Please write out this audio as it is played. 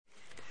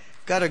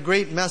Got a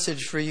great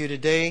message for you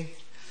today.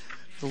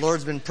 The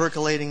Lord's been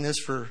percolating this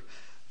for a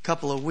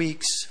couple of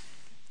weeks.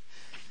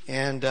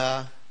 And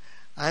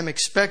I'm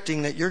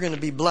expecting that you're going to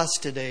be blessed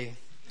today.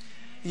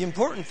 The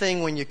important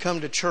thing when you come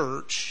to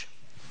church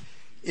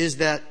is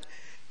that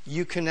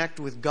you connect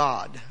with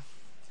God.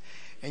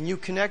 And you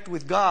connect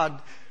with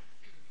God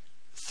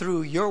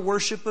through your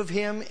worship of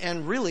Him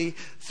and really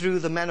through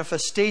the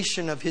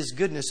manifestation of His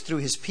goodness through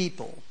His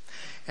people.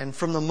 And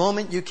from the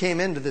moment you came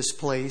into this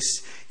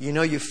place, you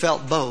know you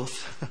felt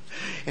both.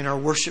 In our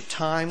worship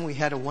time, we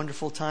had a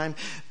wonderful time.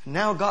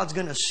 Now God's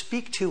going to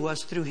speak to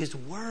us through His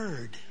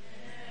Word.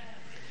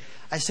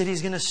 I said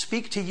He's going to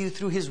speak to you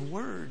through His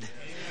Word.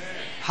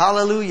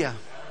 Hallelujah.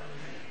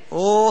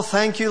 Oh,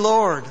 thank you,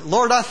 Lord.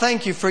 Lord, I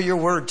thank you for your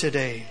Word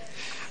today.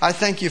 I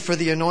thank you for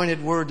the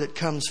anointed Word that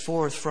comes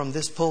forth from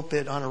this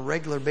pulpit on a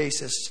regular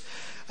basis.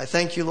 I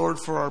thank you, Lord,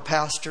 for our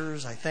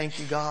pastors. I thank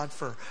you, God,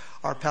 for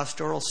our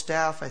pastoral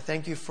staff. I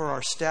thank you for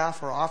our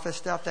staff, our office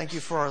staff. Thank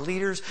you for our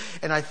leaders.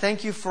 And I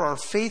thank you for our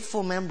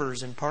faithful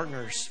members and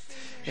partners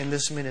in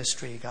this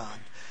ministry, God.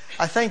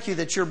 I thank you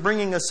that you're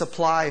bringing a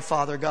supply,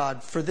 Father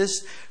God, for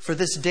this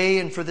day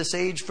and for this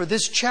age, for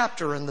this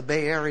chapter in the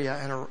Bay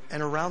Area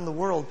and around the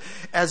world,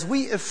 as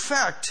we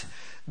effect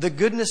the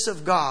goodness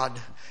of God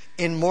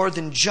in more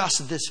than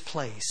just this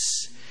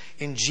place.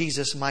 In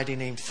Jesus' mighty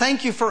name.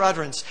 Thank you for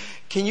utterance.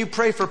 Can you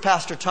pray for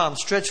Pastor Tom?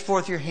 Stretch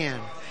forth your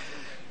hand.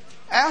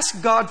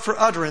 Ask God for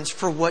utterance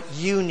for what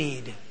you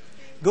need.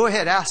 Go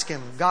ahead, ask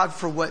Him, God,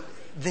 for what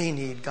they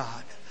need,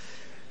 God.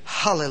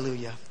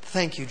 Hallelujah.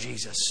 Thank you,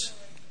 Jesus.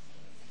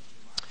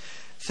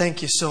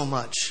 Thank you so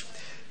much.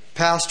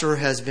 Pastor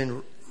has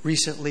been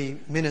recently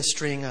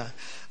ministering a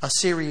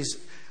series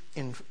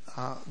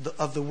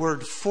of the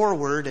word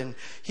forward, and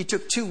he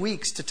took 2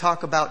 weeks to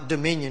talk about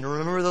dominion.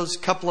 Remember those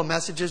couple of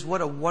messages?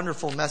 What a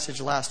wonderful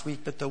message last week.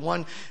 But the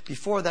one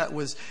before that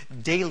was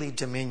daily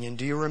dominion.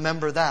 Do you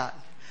remember that?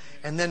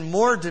 And then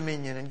more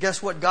dominion. And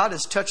guess what? God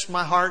has touched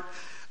my heart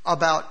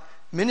about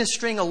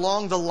ministering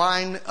along the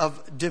line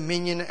of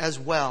dominion as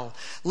well.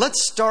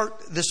 Let's start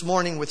this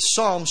morning with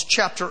Psalms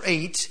chapter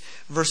 8,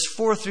 verse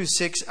 4 through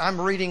 6. I'm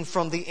reading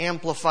from the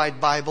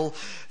Amplified Bible.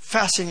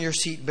 Fasten your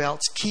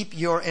seatbelts. Keep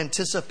your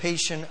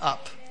anticipation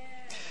up.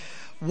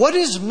 What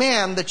is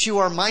man that you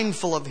are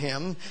mindful of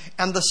him,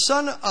 and the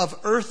son of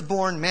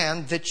earth-born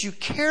man that you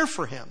care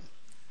for him?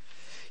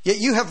 Yet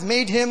you have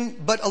made him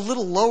but a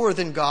little lower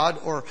than God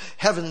or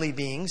heavenly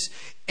beings,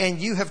 and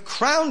you have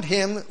crowned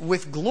him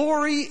with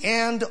glory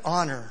and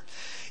honor.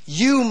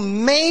 You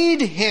made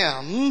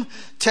him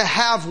to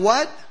have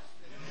what?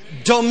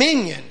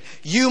 Dominion.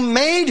 You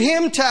made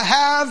him to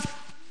have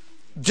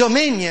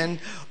dominion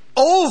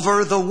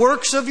over the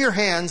works of your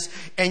hands,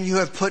 and you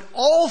have put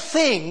all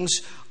things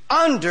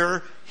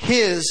under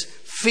his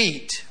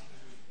feet.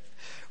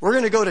 We're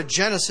going to go to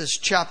Genesis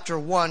chapter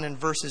 1 and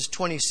verses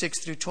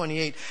 26 through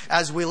 28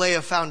 as we lay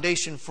a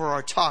foundation for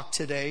our talk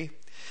today.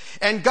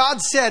 And God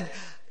said,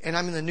 and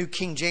I'm in the New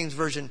King James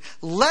Version,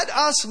 let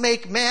us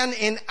make man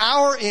in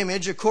our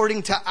image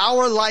according to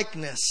our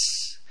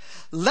likeness.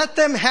 Let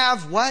them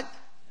have what?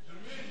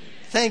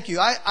 Thank you.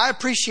 I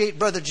appreciate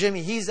Brother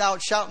Jimmy. He's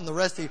out shouting the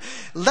rest of you.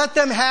 Let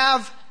them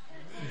have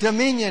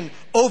dominion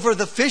over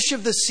the fish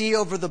of the sea,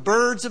 over the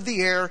birds of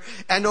the air,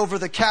 and over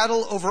the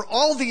cattle, over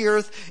all the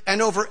earth,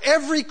 and over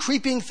every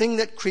creeping thing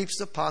that creeps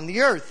upon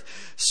the earth.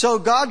 So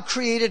God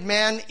created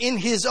man in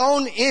His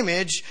own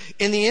image.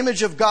 In the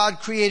image of God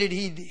created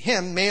He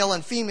him, male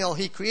and female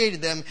He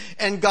created them.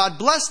 And God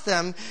blessed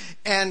them.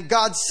 And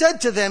God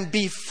said to them,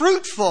 be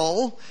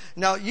fruitful.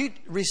 Now you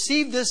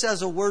receive this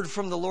as a word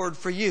from the Lord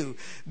for you.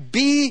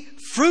 Be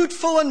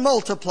fruitful and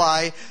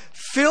multiply.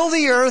 Fill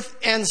the earth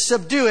and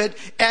subdue it,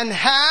 and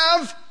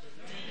have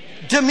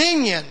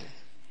dominion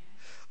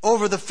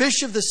over the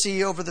fish of the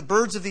sea, over the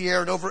birds of the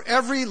air, and over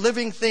every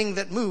living thing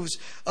that moves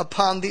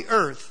upon the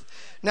earth.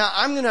 Now,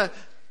 I'm going to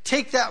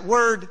take that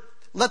word,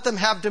 let them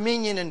have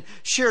dominion, and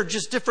share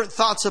just different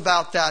thoughts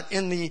about that.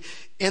 In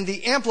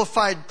the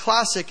Amplified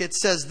Classic, it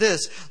says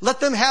this: let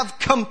them have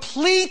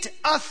complete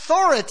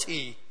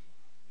authority.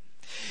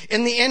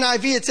 In the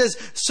NIV, it says,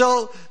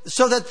 so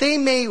that they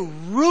may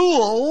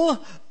rule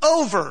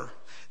over.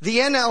 The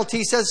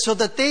NLT says, so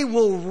that they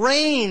will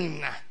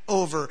reign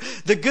over.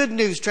 The Good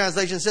News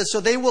translation says, so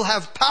they will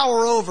have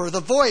power over.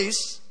 The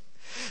Voice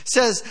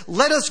says,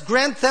 let us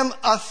grant them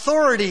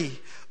authority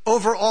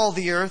over all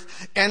the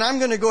earth. And I'm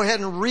going to go ahead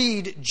and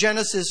read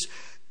Genesis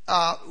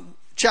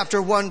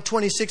chapter 1,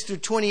 26 through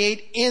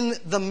 28 in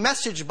the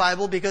Message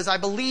Bible, because I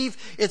believe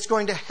it's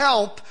going to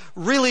help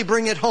really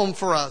bring it home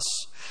for us.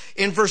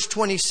 In verse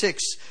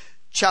 26,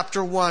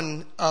 chapter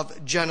 1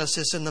 of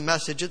Genesis in the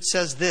Message, it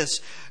says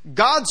this: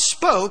 God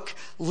spoke,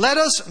 let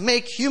us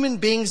make human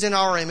beings in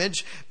our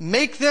image,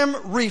 make them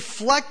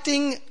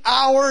reflecting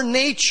our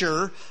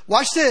nature.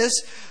 Watch this.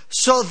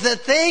 So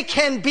that they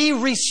can be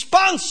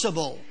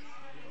responsible.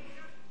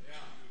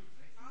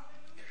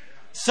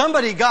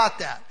 Somebody got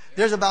that.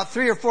 There's about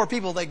 3 or 4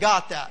 people that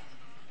got that.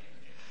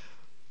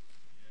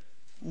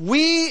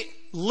 We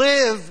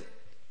live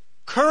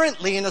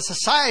currently in a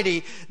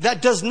society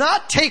that does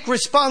not take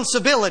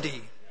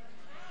responsibility.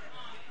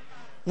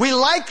 We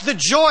like the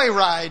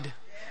joyride,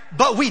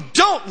 but we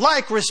don't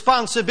like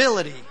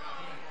responsibility.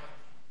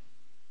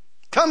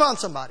 Come on,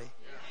 somebody.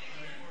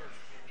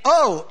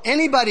 Oh,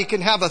 anybody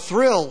can have a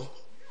thrill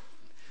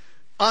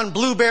on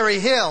Blueberry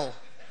Hill.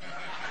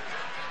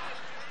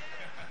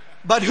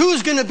 But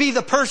who's going to be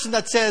the person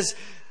that says,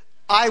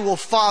 I will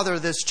father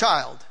this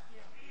child?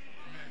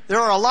 There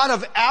are a lot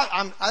of,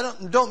 I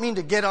don't mean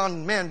to get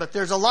on men, but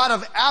there's a lot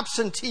of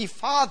absentee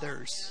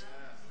fathers.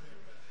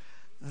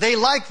 They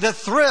like the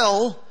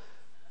thrill,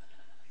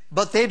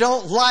 but they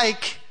don't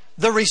like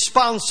the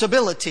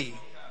responsibility.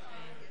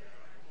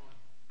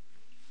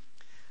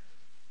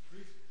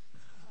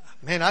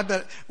 Man, I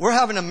bet we're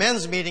having a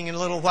men's meeting in a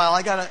little while.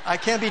 I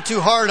can't be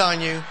too hard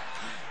on you.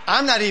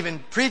 I'm not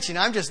even preaching.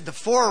 I'm just the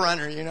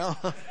forerunner, you know.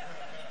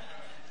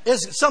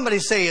 Somebody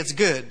say it's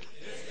good.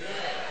 It's good.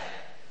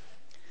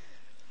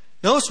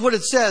 Notice what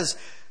it says.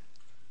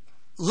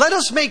 Let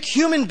us make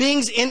human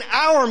beings in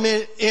our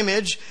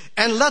image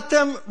and let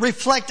them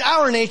reflect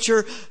our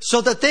nature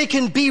so that they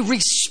can be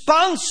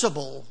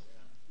responsible.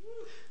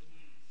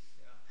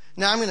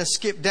 Now I'm going to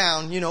skip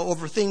down,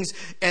 over things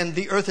and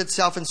the earth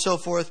itself and so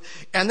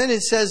forth. And then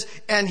it says,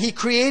 and He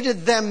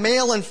created them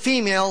male and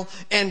female,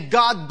 and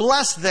God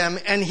blessed them.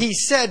 And He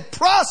said,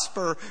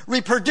 prosper,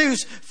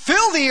 reproduce,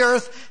 fill the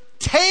earth,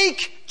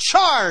 take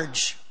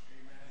charge.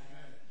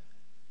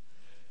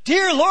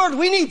 Dear Lord,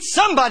 we need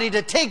somebody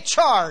to take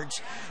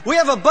charge. We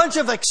have a bunch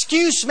of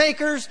excuse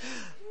makers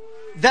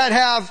that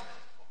have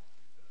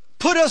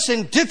put us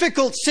in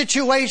difficult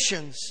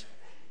situations.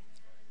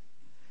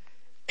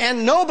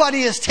 And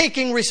nobody is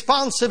taking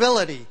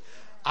responsibility.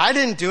 I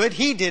didn't do it.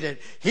 He did it.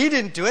 He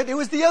didn't do it. It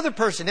was the other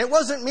person. It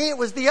wasn't me. It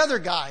was the other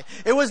guy.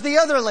 It was the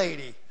other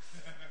lady.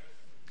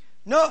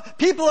 No,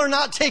 people are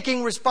not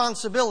taking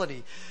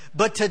responsibility.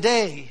 But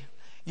today,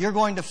 you're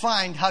going to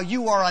find how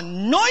you are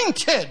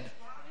anointed.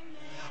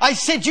 I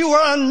said you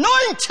are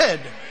anointed.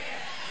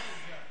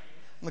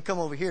 I'm going to come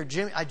over here.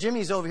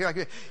 Jimmy's over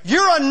here.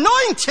 You're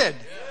anointed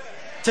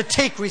to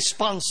take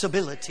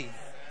responsibility.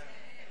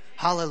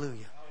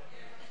 Hallelujah.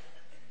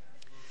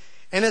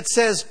 And it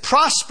says,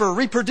 prosper,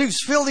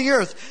 reproduce, fill the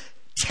earth,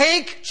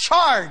 take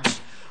charge.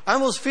 I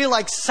almost feel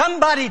like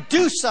somebody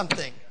do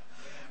something.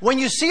 When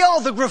you see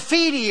all the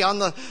graffiti on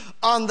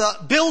the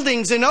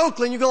buildings in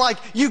Oakland, you go like,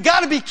 you got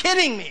to be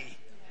kidding me.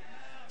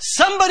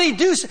 Somebody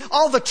do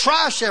all the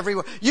trash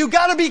everywhere. You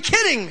got to be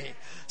kidding me.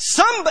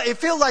 It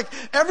feels like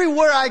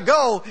everywhere I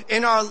go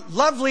in our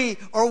lovely,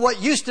 or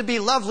what used to be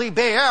lovely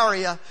Bay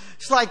Area,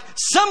 it's like,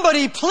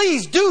 somebody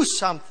please do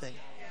something.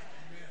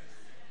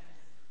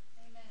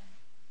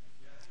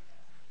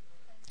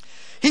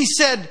 He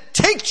said,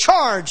 take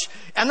charge.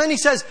 And then he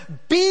says,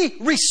 be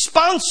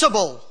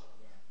responsible.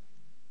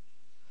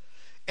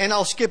 And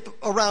I'll skip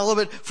around a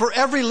little bit. For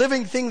every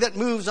living thing that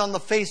moves on the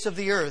face of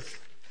the earth.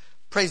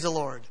 Praise the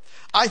Lord.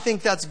 I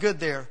think that's good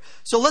there.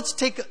 So let's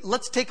take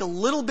a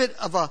little bit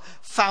of a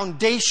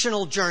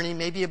foundational journey,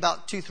 maybe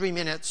about 2-3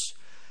 minutes,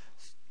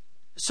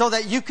 so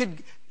that you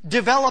could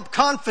develop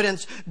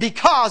confidence,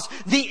 because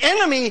the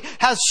enemy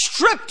has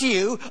stripped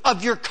you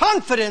of your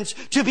confidence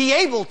to be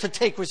able to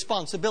take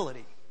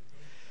responsibility.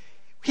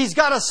 He's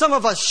got some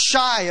of us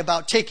shy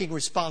about taking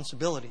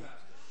responsibility.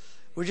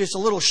 We're just a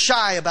little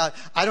shy about,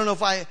 I don't know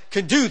if I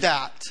could do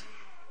that.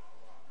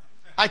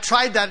 I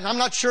tried that and I'm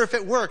not sure if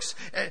it works.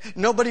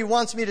 Nobody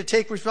wants me to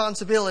take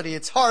responsibility.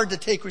 It's hard to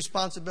take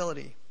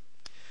responsibility.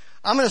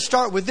 I'm going to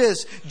start with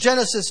this.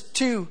 Genesis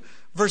 2,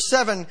 verse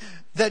 7,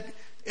 that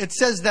it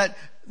says that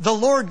the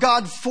Lord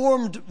God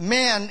formed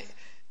man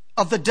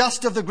of the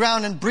dust of the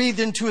ground and breathed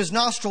into his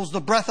nostrils the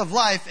breath of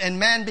life, and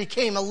man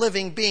became a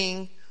living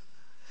being.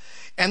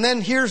 And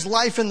then here's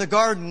life in the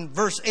garden,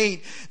 verse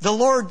 8. The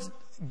Lord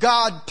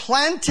God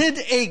planted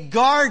a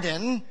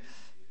garden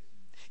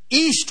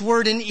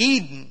eastward in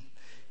Eden.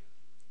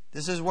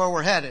 This is where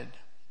we're headed.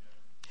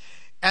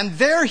 And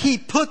there He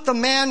put the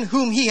man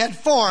whom He had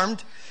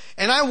formed.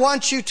 And I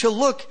want you to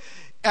look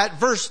at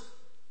verse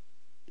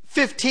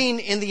 15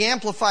 in the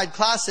Amplified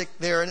Classic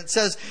there. And it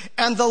says,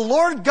 and the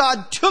Lord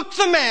God took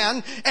the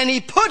man and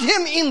He put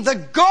him in the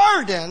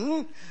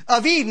garden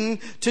of Eden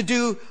to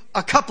do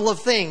a couple of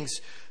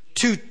things.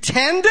 To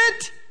tend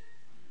it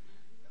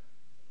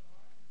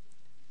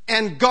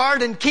and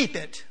guard and keep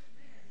it.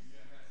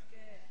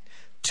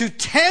 To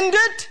tend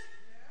it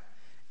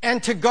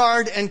and to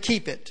guard and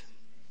keep it.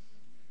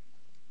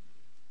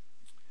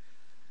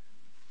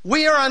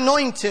 We are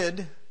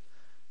anointed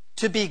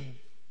to be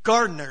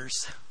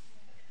gardeners.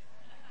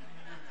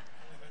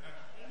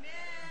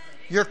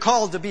 You're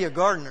called to be a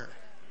gardener.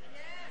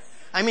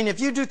 I mean, if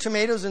you do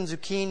tomatoes and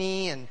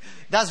zucchini, and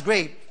that's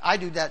great. I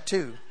do that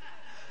too.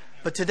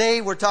 But today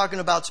we're talking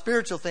about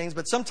spiritual things,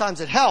 but sometimes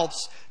it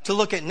helps to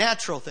look at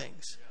natural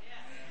things.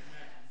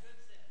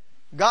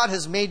 God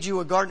has made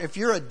you a gardener. If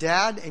you're a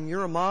dad and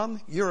you're a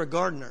mom, you're a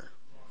gardener.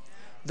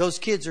 Those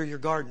kids are your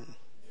garden.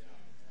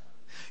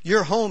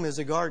 Your home is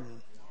a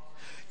garden.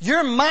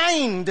 Your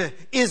mind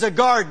is a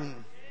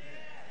garden.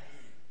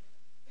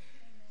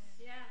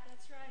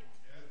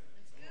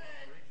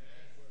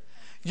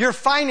 Your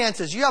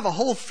finances, you have a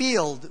whole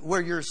field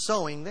where you're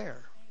sowing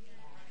there.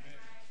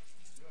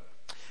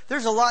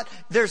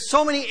 There's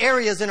so many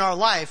areas in our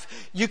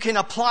life you can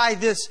apply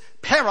this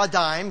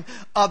paradigm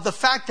of the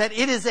fact that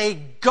it is a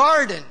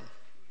garden.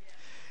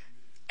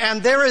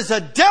 And there is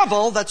a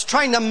devil that's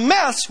trying to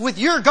mess with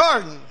your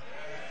garden.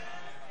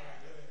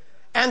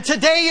 And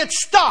today it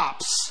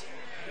stops.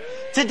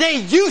 Today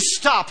you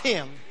stop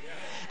him.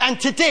 And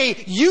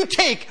today you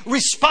take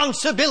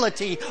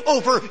responsibility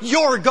over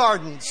your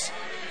gardens.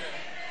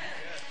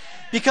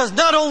 Because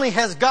not only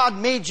has God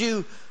made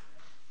you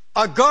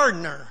a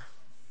gardener,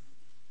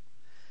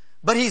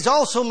 but He's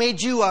also made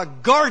you a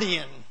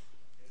guardian.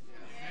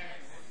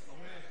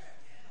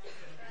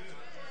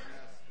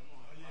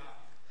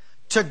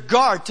 To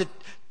guard,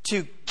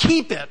 to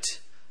keep it.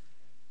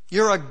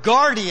 You're a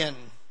guardian.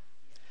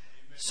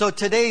 So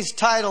today's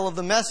title of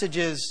the message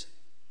is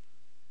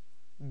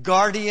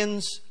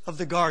Guardians of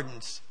the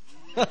Gardens.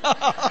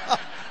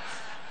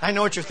 I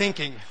know what you're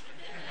thinking.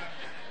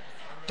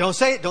 Don't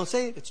say it. Don't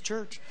say it. It's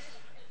church.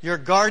 You're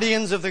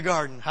guardians of the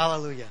garden.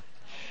 Hallelujah.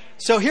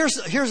 So here's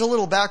a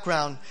little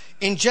background.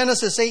 In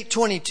Genesis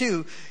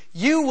 8:22,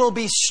 you will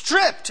be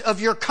stripped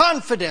of your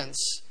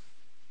confidence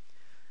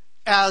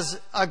as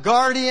a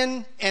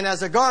guardian and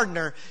as a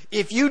gardener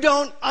if you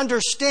don't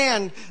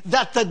understand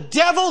that the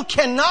devil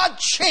cannot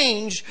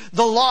change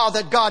the law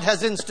that God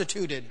has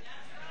instituted.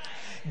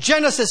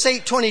 Genesis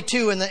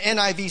 8:22 in the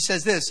NIV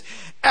says this: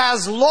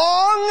 as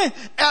long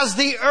as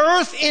the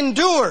earth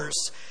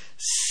endures,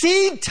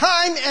 seed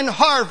time and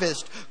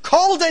harvest,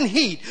 cold and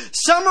heat,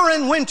 summer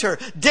and winter,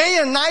 day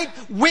and night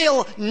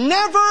will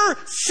never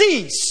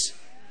cease.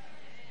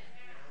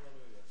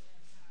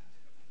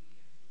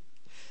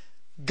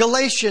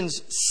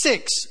 Galatians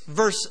 6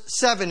 verse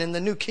 7 in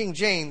the New King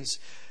James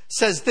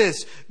says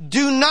this: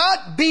 do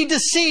not be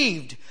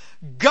deceived.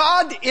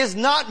 God is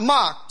not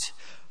mocked.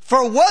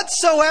 For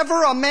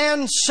whatsoever a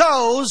man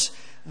sows,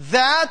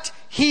 that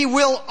he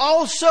will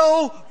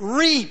also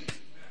reap.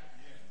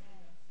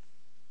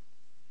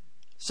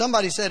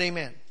 Somebody said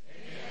amen.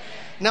 Amen.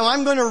 Now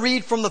I'm going to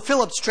read from the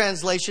Phillips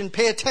translation.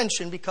 Pay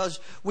attention because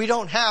we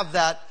don't have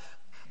that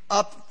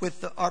up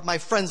with my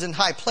friends in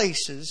high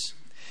places.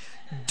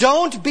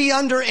 Don't be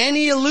under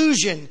any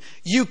illusion.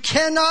 You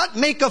cannot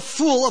make a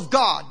fool of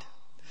God.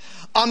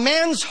 A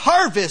man's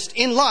harvest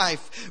in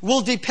life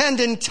will depend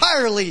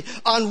entirely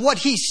on what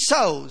he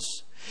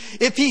sows.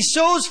 If he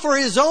sows for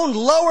his own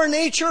lower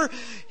nature,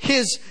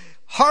 his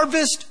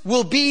harvest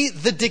will be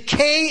the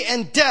decay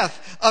and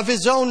death of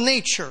his own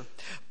nature.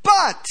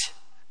 But,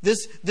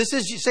 this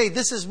is, you say,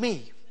 this is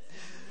me.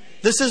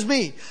 This is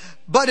me.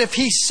 But if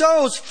he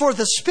sows for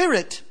the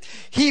Spirit,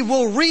 he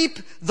will reap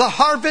the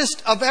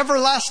harvest of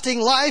everlasting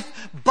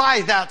life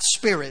by that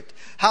Spirit.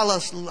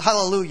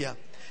 Hallelujah.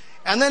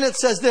 And then it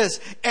says this: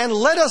 and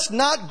let us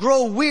not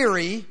grow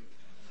weary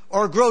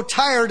or grow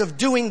tired of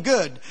doing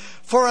good.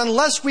 For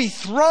unless we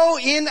throw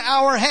in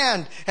our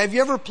hand. Have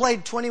you ever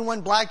played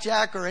 21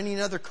 Blackjack or any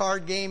other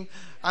card game?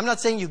 I'm not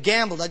saying you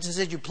gambled. I just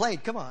said you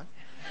played. Come on.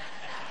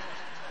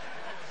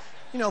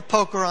 You know,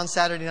 poker on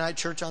Saturday night,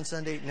 church on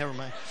Sunday. Never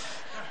mind.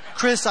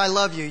 Chris, I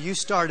love you. You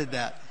started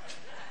that.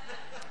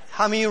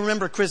 How many of you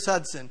remember Chris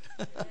Hudson?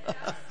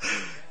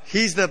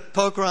 He's the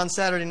poker on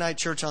Saturday night,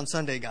 church on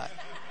Sunday guy.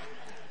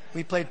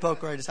 We played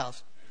poker at his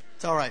house.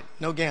 It's all right.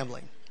 No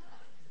gambling.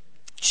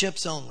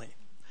 Chips only.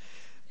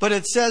 But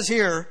it says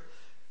here,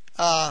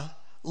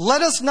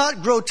 let us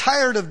not grow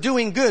tired of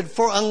doing good,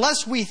 for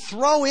unless we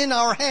throw in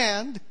our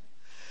hand,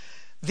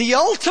 the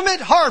ultimate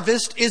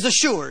harvest is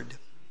assured.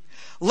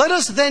 Let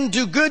us then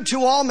do good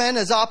to all men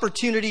as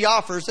opportunity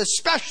offers,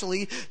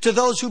 especially to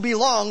those who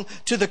belong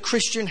to the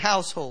Christian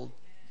household.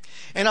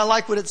 And I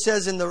like what it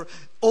says in the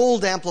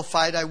Old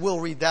Amplified. I will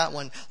read that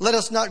one. Let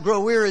us not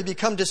grow weary,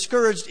 become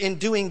discouraged in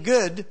doing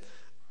good,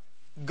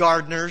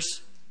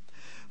 gardeners.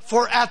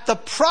 For at the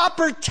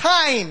proper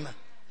time,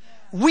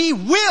 we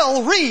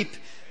will reap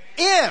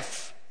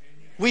if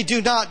we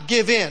do not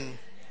give in.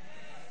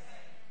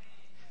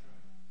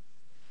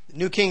 The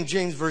New King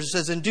James Version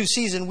says, in due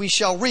season we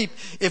shall reap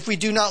if we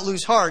do not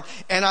lose heart.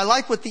 And I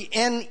like what the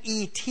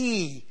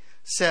NET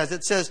says.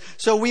 It says,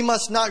 so we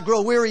must not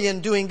grow weary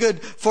in doing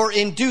good, for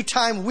in due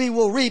time we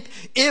will reap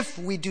if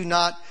we do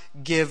not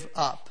give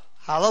up.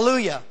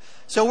 Hallelujah.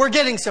 So we're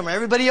getting somewhere.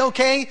 Everybody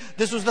okay?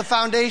 This was the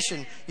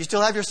foundation. You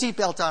still have your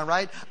seatbelt on,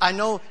 right? I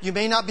know you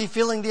may not be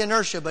feeling the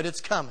inertia, but it's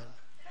coming.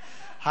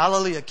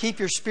 Hallelujah. Keep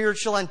your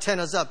spiritual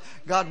antennas up.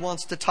 God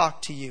wants to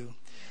talk to you.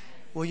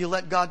 Will you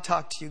let God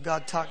talk to you?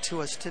 God, talk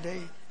to us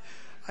today.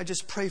 I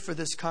just pray for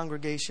this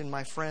congregation,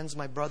 my friends,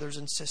 my brothers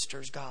and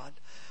sisters, God.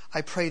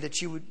 I pray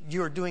that you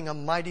are doing a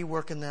mighty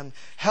work in them.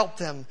 Help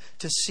them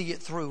to see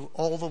it through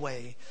all the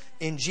way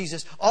in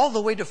Jesus, all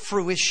the way to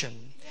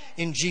fruition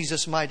in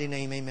Jesus' mighty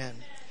name. Amen.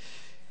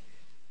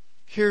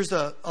 Here's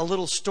a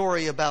little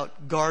story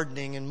about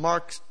gardening in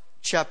Mark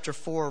chapter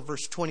 4,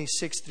 verse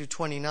 26 through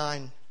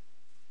 29.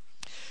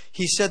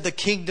 He said, the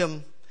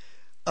kingdom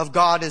of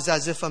God is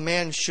as if a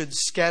man should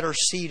scatter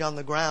seed on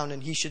the ground,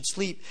 and he should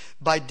sleep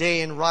by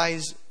day and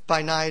rise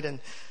by night. And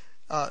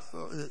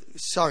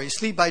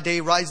sleep by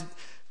day, rise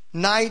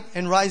night,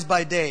 and rise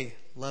by day.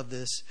 Love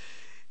this.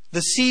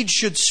 The seed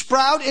should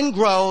sprout and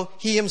grow.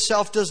 He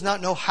himself does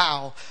not know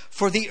how.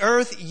 For the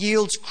earth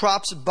yields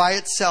crops by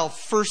itself.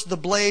 First the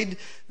blade,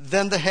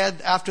 then the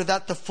head. After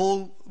that, the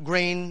full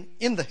grain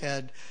in the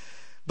head.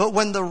 But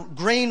when the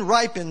grain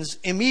ripens,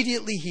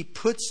 immediately he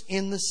puts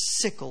in the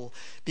sickle,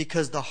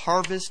 because the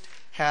harvest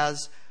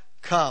has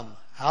come.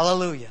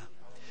 Hallelujah.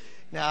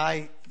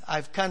 Now,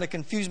 I've kind of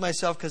confused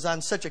myself because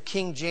I'm such a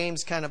King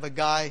James kind of a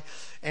guy,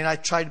 and I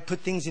try to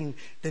put things in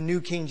the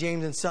New King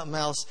James and something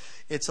else.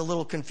 It's a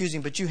little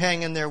confusing, but you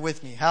hang in there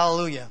with me.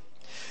 Hallelujah.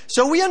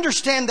 So we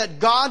understand that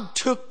God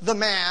took the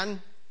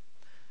man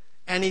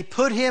and he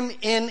put him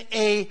in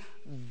a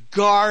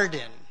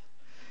garden.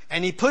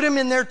 And he put him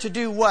in there to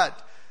do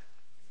what?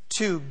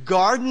 To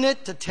garden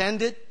it, to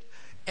tend it,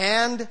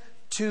 and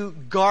to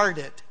guard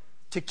it,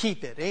 to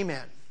keep it.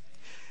 Amen.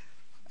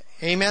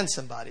 Amen,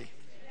 somebody.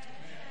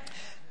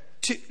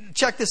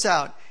 Check this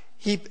out.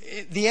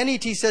 The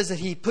NET says that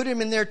he put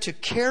him in there to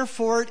care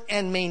for it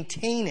and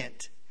maintain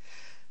it,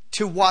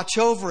 to watch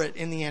over it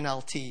in the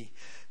NLT.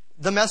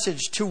 The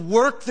Message, to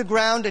work the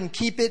ground and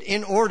keep it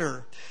in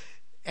order.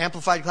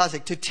 Amplified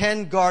Classic, to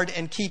tend, guard,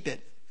 and keep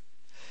it.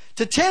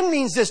 To tend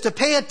means this, to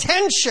pay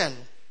attention.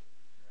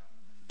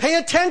 Pay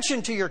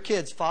attention to your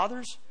kids,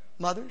 fathers,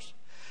 mothers.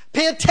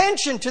 Pay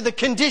attention to the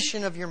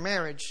condition of your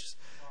marriage,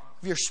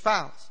 of your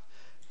spouse.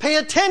 Pay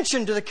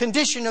attention to the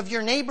condition of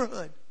your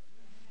neighborhood.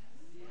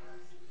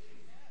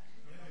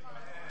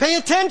 Pay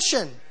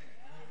attention.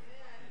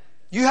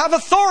 You have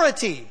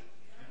authority.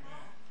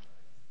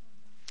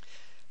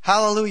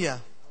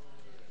 Hallelujah.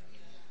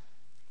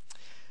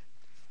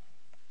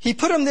 He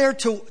put him there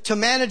to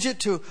manage it,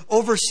 to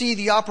oversee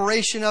the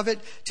operation of it,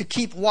 to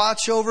keep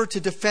watch over, to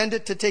defend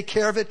it, to take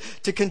care of it,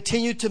 to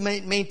continue to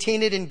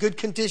maintain it in good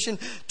condition,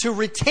 to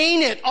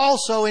retain it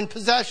also in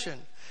possession.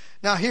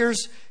 Now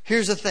here's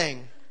the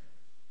thing.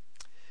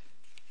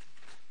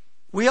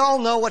 We all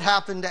know what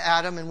happened to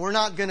Adam, and we're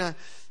not going to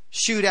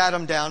shoot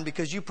Adam down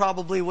because you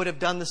probably would have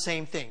done the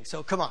same thing.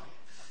 So come on,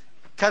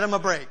 cut him a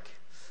break.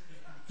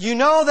 You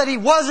know that he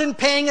wasn't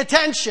paying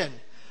attention.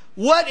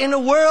 What in the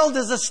world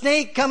is a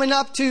snake coming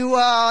up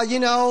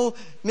to,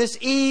 Miss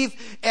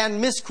Eve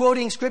and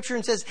misquoting Scripture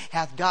and says,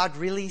 hath God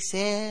really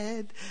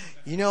said?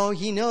 He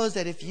knows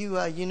that if you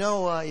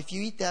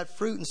eat that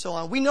fruit and so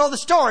on. We know the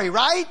story,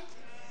 right?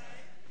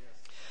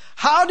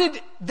 How did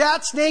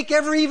that snake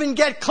ever even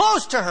get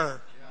close to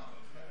her?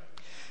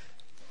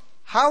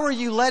 How are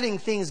you letting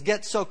things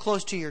get so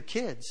close to your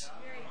kids?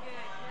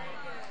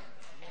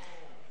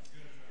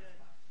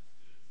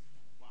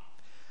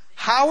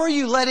 How are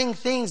you letting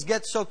things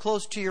get so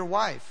close to your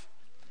wife?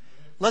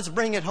 Let's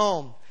bring it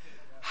home.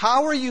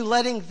 How are you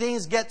letting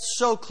things get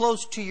so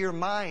close to your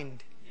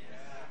mind?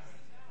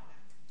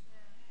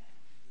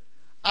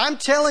 I'm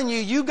telling you,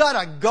 you got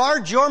to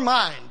guard your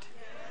mind.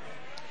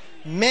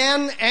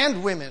 Men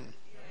and women.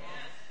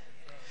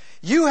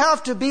 You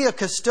have to be a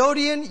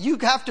custodian. You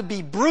have to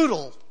be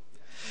brutal.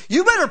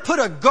 You better put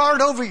a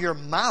guard over your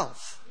mouth.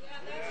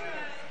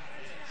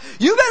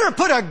 You better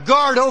put a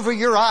guard over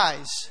your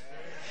eyes.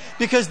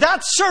 Because that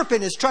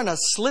serpent is trying to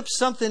slip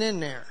something in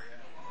there.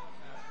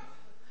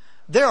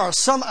 There are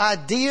some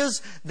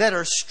ideas that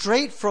are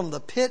straight from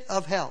the pit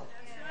of hell.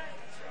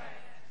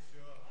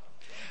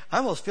 I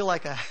almost feel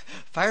like a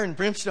fire and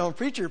brimstone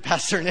preacher,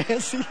 Pastor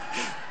Nancy.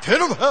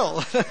 Pit of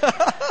hell.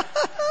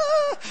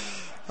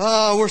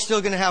 Oh, we're still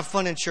going to have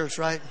fun in church,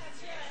 right?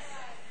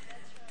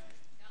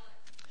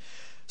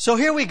 So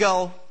here we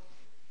go.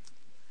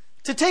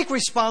 To take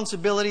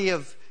responsibility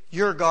of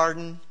your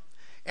garden,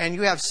 and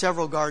you have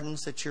several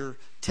gardens that you're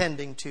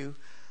tending to.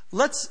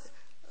 Let's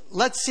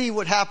see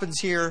what happens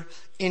here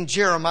in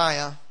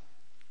Jeremiah.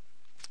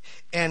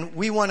 And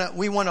we want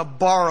to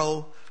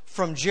borrow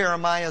from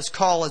Jeremiah's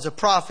call as a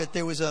prophet.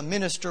 There was a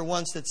minister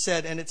once that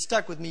said, and it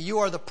stuck with me, you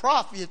are the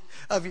prophet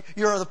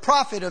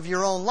of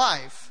your own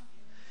life.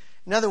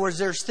 In other words,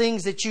 there's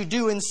things that you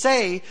do and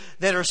say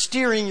that are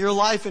steering your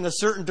life in a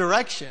certain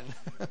direction.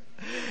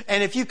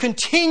 And if you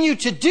continue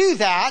to do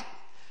that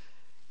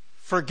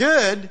for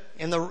good,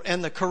 in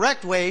the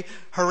correct way,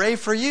 hooray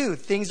for you.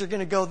 Things are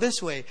going to go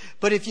this way.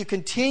 But if you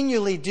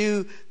continually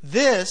do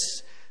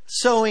this,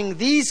 sowing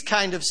these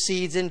kind of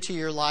seeds into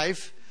your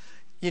life,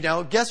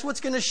 guess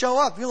what's going to show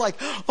up? You're like,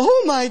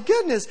 oh my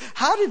goodness,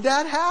 how did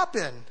that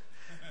happen?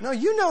 No,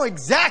 you know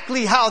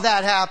exactly how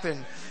that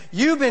happened.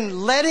 You've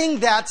been letting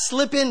that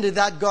slip into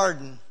that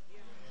garden.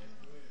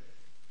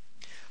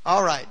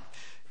 All right.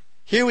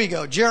 Here we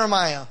go.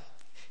 Jeremiah.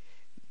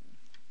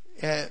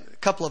 A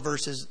couple of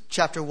verses.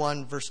 Chapter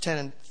 1, verse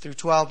 10 through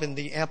 12 in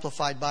the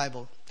Amplified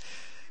Bible.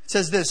 It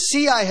says this.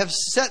 See, I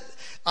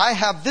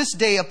have this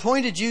day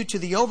appointed you to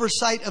the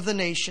oversight of the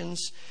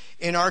nations.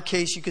 In our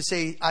case, you could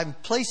say, I'm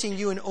placing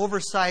you in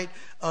oversight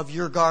of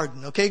your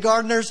garden. Okay,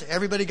 gardeners?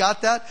 Everybody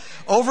got that?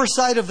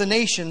 Oversight of the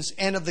nations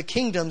and of the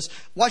kingdoms.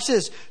 Watch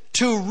this.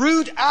 To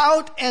root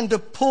out and to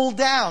pull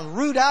down.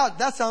 Root out,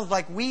 that sounds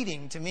like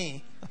weeding to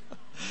me.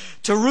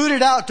 To root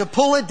it out, to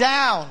pull it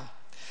down.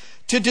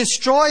 to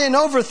destroy and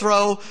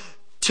overthrow,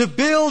 to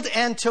build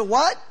and to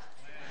what?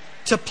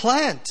 To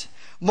plant.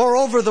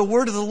 Moreover, the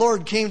word of the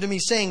Lord came to me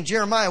saying,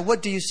 Jeremiah,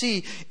 what do you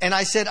see? And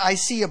I said, I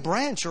see a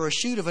branch or a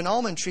shoot of an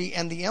almond tree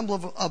and the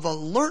emblem of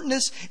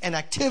alertness and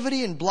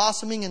activity and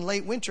blossoming in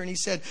late winter. And he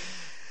said,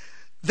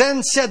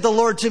 then said the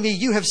Lord to me,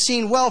 you have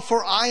seen well,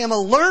 for I am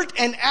alert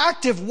and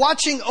active,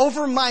 watching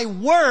over my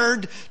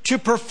word to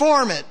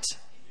perform it.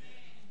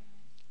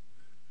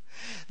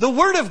 The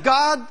word of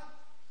God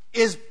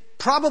is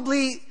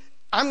probably,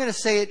 I'm going to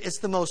say it's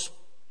the most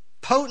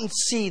potent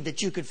seed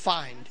that you could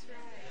find.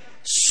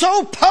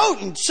 So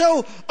potent,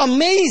 so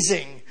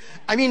amazing.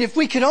 I mean, if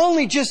we could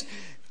only just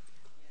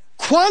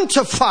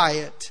quantify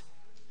it.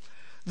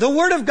 The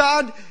Word of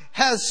God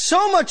has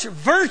so much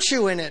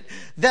virtue in it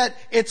that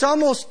it's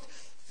almost,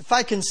 if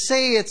I can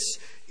say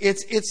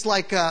it's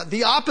like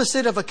the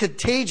opposite of a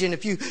contagion.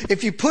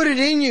 If you put it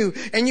in you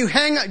and you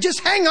hang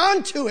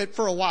on to it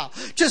for a while.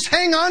 Just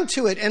hang on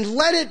to it and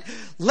let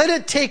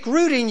it take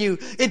root in you.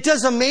 It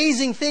does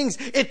amazing things.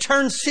 It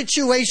turns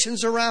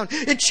situations around.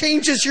 It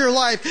changes your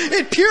life.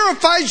 It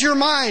purifies your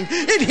mind.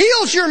 It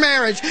heals your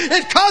marriage.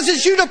 It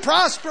causes you to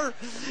prosper.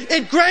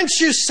 It grants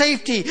you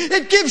safety.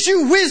 It gives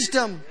you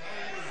wisdom.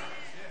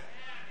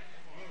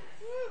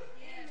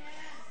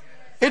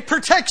 It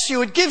protects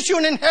you. It gives you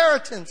an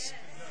inheritance.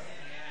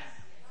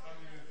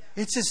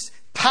 It's this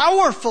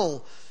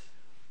powerful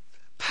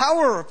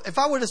power. If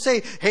I were to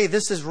say, hey,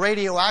 this is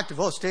radioactive.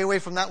 Oh, stay away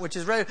from that which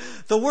is radio.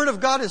 The Word of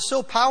God is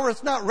so powerful.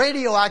 It's not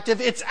radioactive.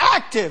 It's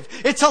active.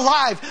 It's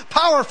alive.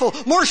 Powerful.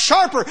 More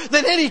sharper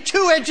than any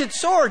two-edged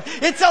sword.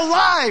 It's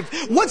alive.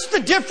 What's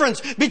the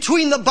difference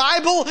between the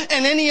Bible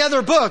and any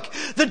other book?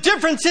 The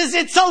difference is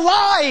it's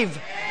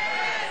alive.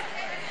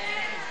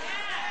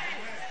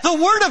 The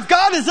Word of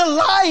God is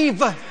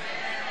alive.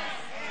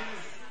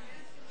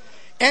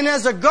 And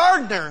as a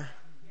gardener,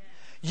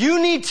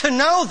 you need to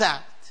know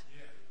that.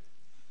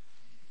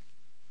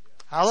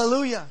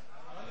 Hallelujah.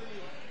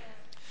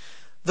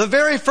 The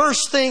very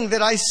first thing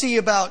that I see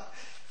about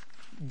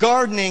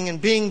gardening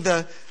and being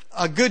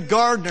a good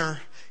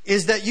gardener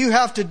is that you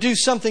have to do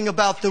something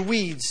about the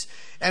weeds.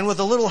 And with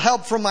a little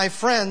help from my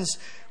friends,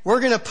 we're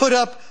going to put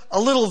up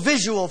a little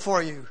visual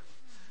for you.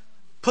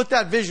 Put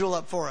that visual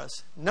up for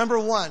us. Number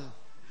one.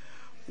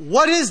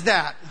 What is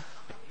that?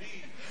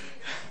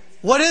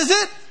 What is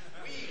it?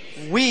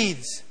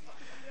 Weeds.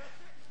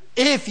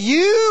 If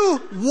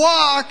you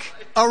walk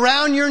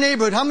around your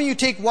neighborhood, how many of you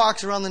take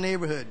walks around the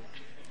neighborhood?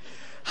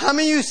 How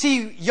many of you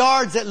see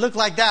yards that look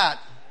like that?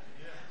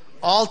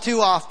 All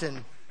too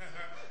often.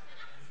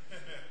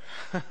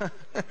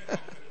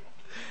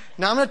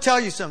 Now I'm going to tell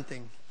you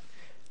something.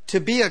 To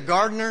be a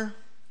gardener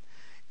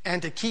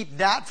and to keep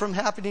that from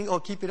happening,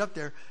 keep it up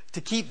there.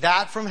 To keep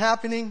that from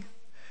happening,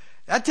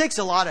 that takes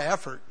a lot of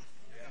effort.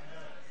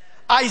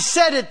 I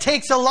said it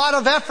takes a lot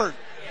of effort.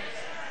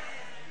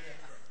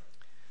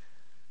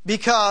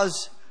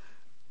 Because,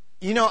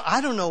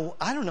 I don't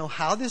know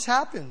how this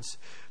happens,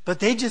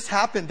 but they just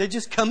happen. They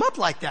just come up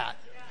like that.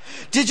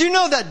 Did you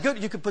know that,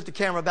 you could put the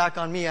camera back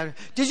on me.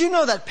 Did you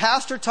know that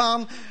Pastor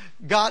Tom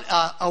got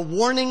a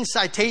warning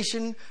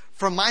citation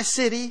from my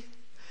city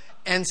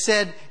and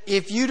said,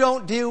 if you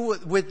don't deal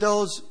with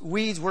those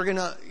weeds, we're going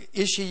to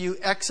issue you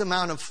X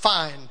amount of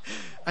fine.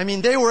 I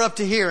mean, they were up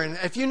to here. And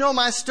if you know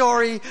my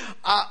story,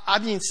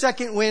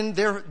 Second Wind,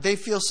 they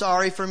feel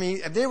sorry for me.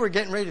 If they were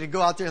getting ready to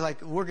go out there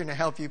like, we're going to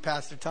help you,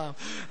 Pastor Tom.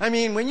 I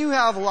mean, when you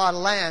have a lot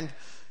of land,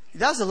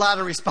 that's a lot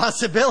of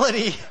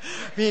responsibility.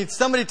 I mean,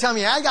 somebody tell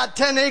me, I got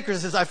 10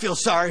 acres, says, I feel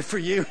sorry for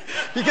you.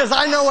 Because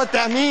I know what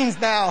that means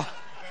now.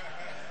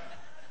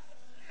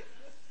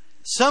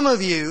 Some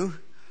of you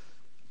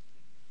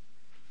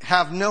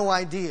have no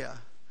idea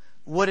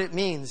what it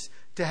means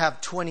to have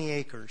 20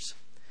 acres.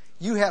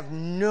 You have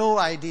no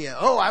idea.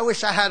 Oh, I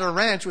wish I had a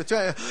ranch with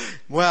 20.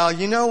 Well,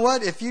 you know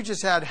what? If you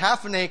just had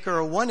half an acre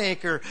or 1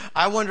 acre,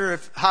 I wonder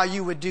how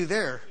you would do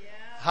there.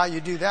 How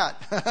you do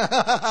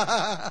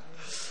that.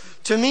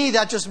 To me,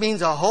 that just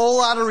means a whole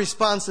lot of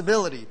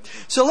responsibility.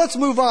 So let's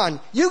move on.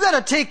 You got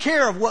to take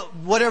care of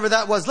whatever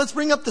that was. Let's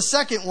bring up the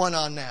second one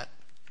on that.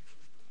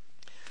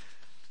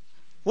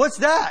 What's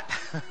that?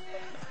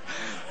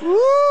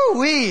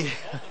 Woo-wee.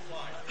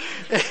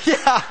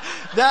 Yeah,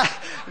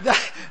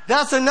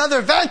 that's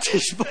another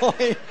vantage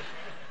point.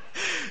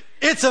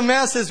 It's a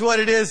mess is what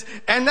it is.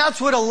 And that's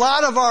what a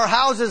lot of our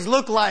houses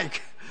look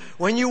like.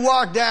 When you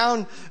walk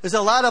down, there's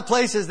a lot of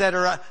places that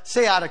are,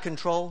 say, out of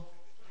control.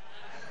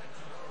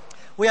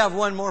 We have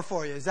one more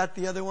for you. Is that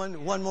the other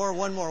one? One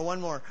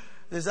more.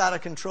 This is out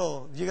of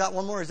control. You got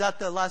one more? Is that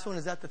the last one?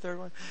 Is that the third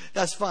one?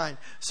 That's fine.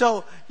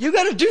 So you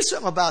got to do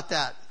something about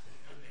that.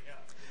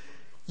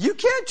 You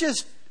can't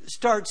just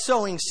start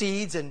sowing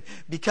seeds and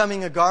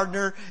becoming a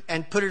gardener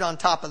and put it on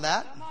top of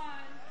that.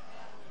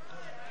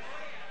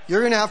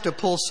 You're going to have to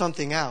pull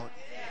something out.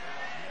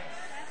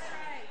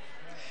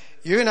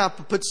 You're going to have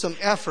to put some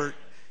effort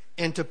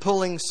into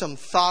pulling some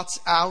thoughts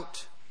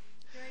out,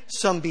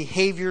 some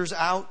behaviors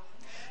out,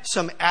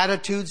 some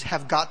attitudes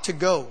have got to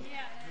go.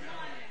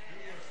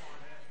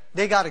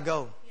 They got to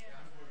go.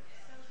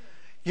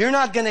 You're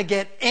not going to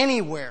get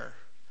anywhere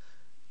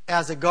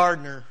as a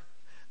gardener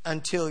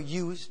until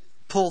you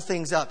pull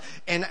things up.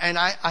 And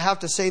I have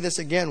to say this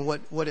again,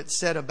 what it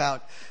said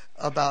about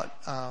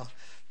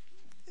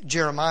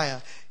Jeremiah.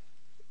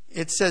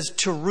 It says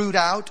to root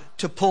out,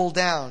 to pull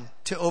down,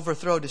 to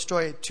overthrow,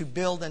 destroy, to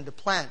build, and to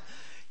plant.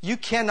 You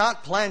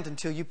cannot plant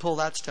until you pull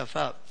that stuff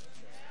up.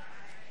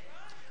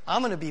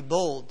 I'm going to be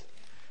bold.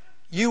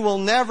 You will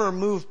never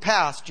move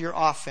past your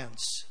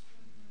offense.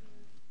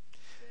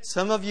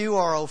 Some of you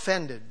are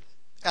offended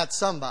at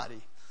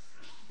somebody.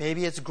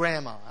 Maybe it's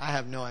grandma. I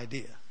have no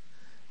idea.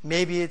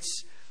 Maybe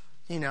it's,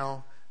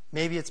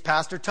 maybe it's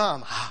Pastor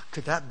Tom.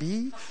 Could that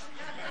be?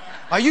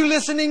 Are you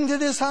listening to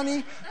this,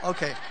 honey?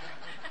 Okay.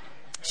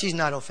 She's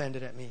not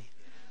offended at me.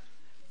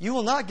 You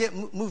will not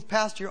move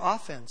past your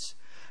offense.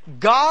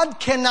 God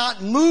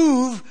cannot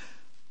move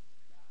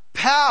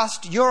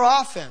past your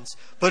offense.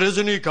 But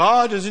isn't He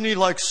God? Isn't He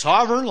like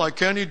sovereign? Like,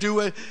 can He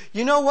do it?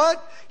 You know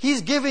what?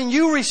 He's giving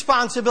you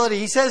responsibility.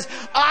 He says,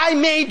 I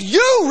made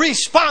you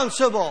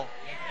responsible.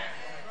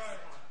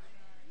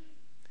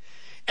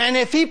 And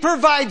if He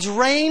provides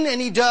rain,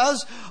 and He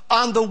does,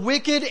 on the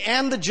wicked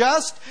and the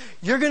just,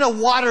 you're going to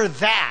water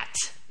that.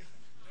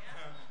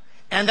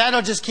 And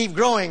that'll just keep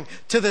growing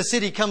till the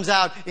city comes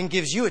out and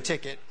gives you a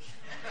ticket.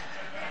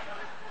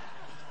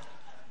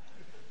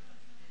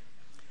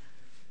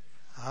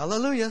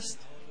 Hallelujah.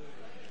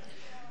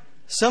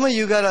 Some of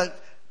you got to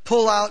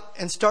pull out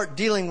and start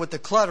dealing with the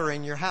clutter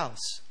in your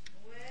house.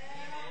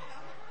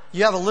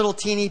 You have a little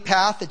teeny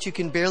path that you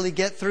can barely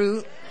get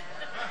through.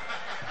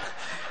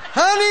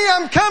 Honey,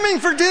 I'm coming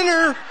for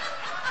dinner.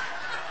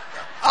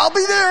 I'll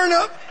be there in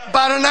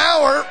about an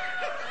hour.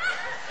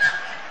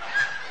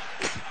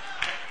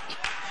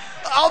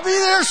 I'll be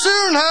there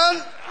soon,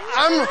 hon.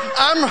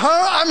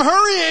 I'm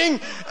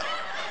hurrying.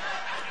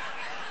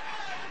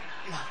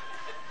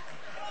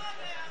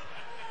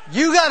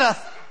 You gotta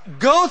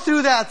go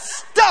through that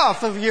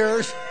stuff of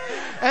yours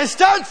and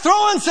start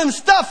throwing some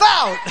stuff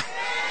out.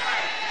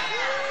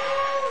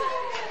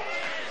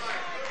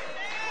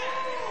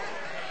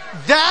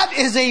 That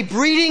is a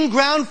breeding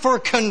ground for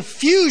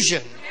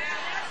confusion.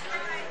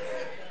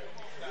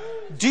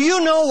 Do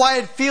you know why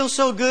it feels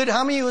so good?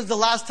 How many was the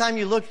last time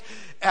you looked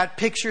at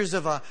pictures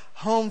of a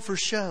home for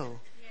show?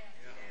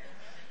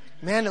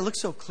 Man, it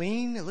looks so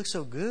clean. It looks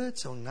so good,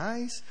 so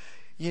nice.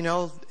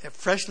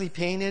 Freshly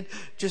painted.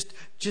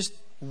 Just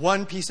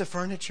one piece of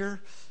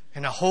furniture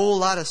and a whole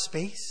lot of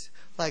space.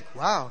 Like,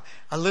 wow,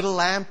 a little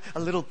lamp, a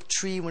little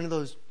tree, one of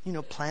those,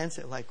 plants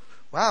that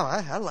wow,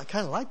 I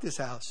kind of like this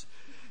house.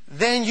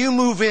 Then you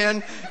move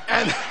in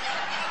and...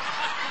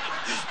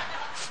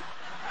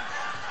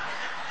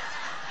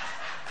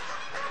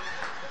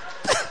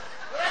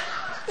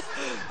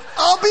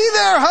 I'll be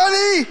there,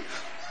 honey.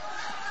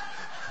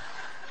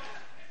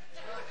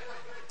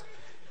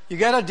 You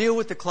got to deal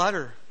with the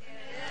clutter.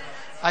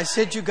 I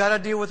said you got to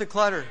deal with the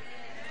clutter.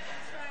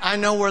 I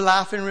know we're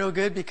laughing real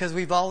good because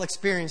we've all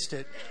experienced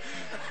it.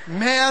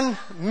 Men,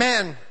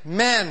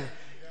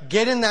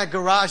 get in that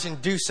garage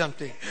and do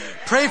something.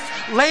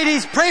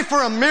 Ladies, pray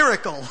for a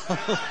miracle.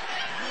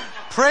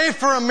 Pray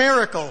for a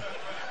miracle.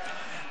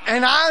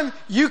 And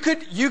you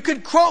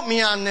could quote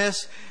me on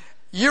this.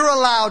 You're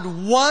allowed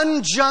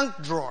one junk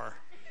drawer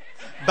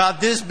about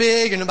this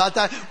big and about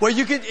that, where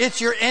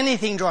it's your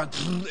anything drawer.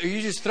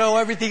 You just throw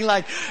everything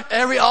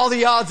all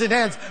the odds and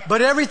ends.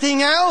 But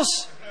everything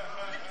else,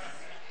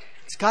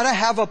 it's got to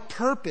have a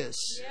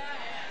purpose.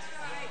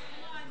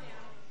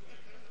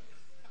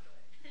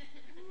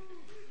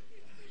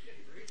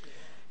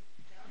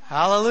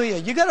 Hallelujah.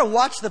 You got to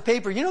watch the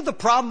paper. You know the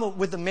problem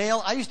with the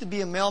mail? I used to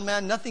be a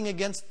mailman. Nothing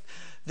against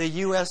the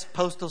U.S.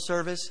 Postal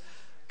Service,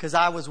 because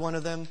I was one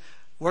of them.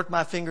 Work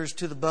my fingers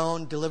to the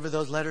bone, deliver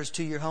those letters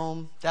to your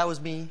home. That was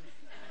me.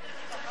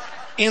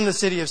 In the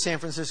city of San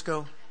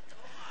Francisco.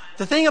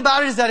 The thing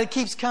about it is that it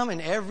keeps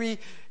coming every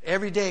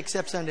day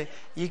except Sunday.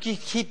 You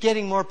keep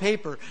getting more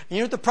paper. And you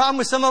know what the problem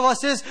with some of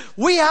us is?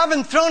 We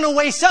haven't thrown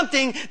away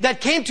something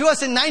that came to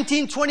us in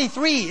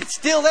 1923. It's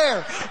still there.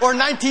 Or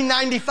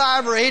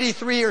 1995 or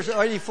 83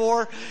 or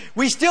 84.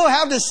 We still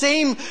have the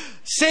same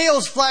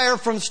sales flyer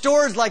from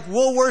stores like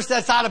Woolworths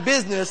that's out of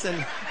business.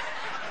 And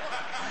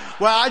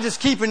well, I'm just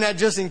keeping that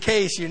just in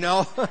case,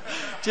 I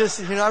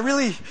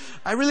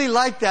really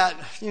like that,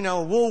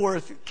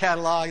 Woolworth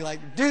catalog.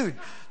 Dude,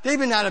 they've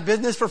been out of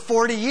business for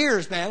 40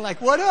 years, man.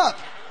 What up?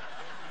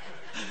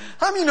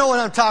 How many know what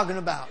I'm talking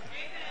about?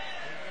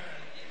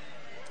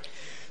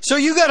 So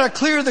you got to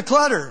clear the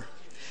clutter.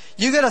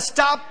 You got to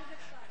stop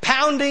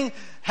pounding,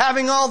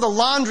 having all the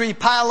laundry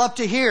pile up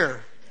to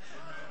here.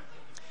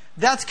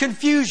 That's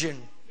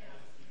confusion.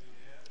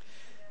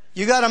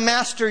 You got to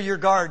master your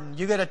garden.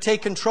 You got to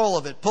take control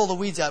of it. Pull the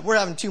weeds out. We're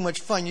having too much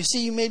fun. You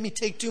see, you made me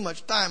take too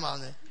much time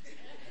on it.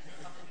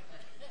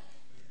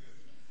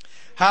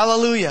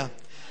 Hallelujah.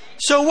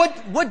 So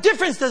what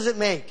difference does it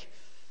make?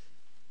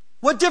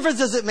 What difference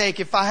does it make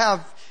if I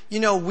have,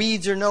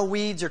 weeds or no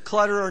weeds or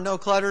clutter or no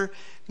clutter?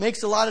 It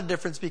makes a lot of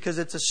difference because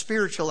it's a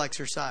spiritual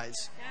exercise.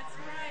 That's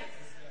right.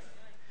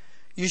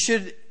 You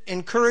should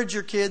encourage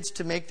your kids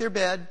to make their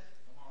bed.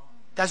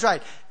 That's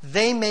right.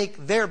 They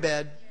make their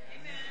bed.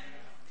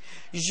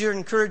 You should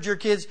encourage your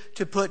kids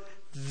to put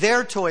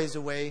their toys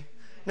away.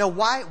 Now,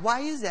 why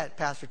is that,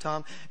 Pastor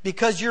Tom?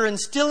 Because you're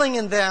instilling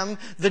in them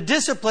the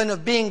discipline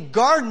of being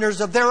gardeners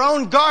of their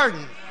own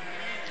garden.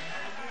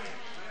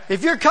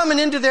 If you're coming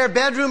into their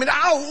bedroom and,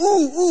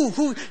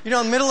 in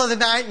the middle of the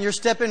night and you're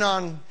stepping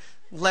on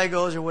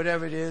Legos or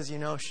whatever it is,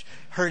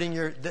 hurting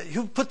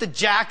who put the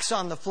jacks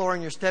on the floor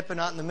and you're stepping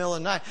out in the middle of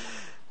the night.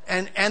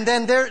 And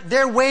then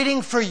they're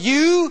waiting for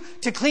you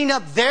to clean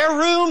up their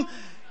room.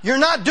 You're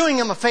not doing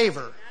them a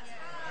favor.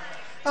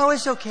 Oh,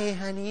 it's okay,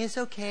 honey. It's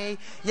okay.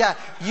 Yeah,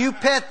 you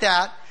pet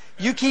that.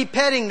 You keep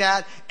petting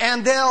that.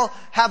 And they'll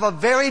have a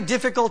very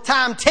difficult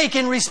time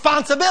taking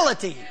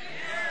responsibility.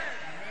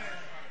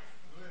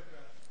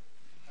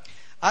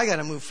 I got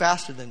to move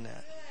faster than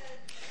that.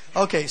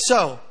 Okay,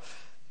 so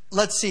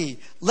let's see.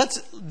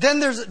 Then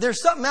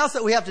there's something else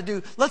that we have to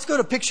do. Let's go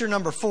to picture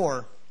number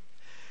 4.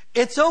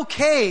 It's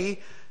okay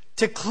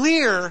to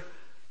clear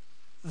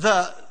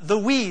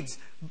the weeds.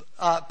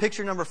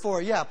 Picture number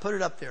 4. Yeah, put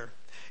it up there.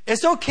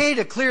 It's okay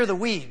to clear the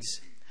weeds.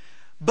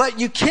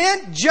 But you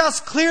can't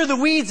just clear the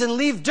weeds and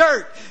leave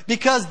dirt,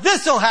 because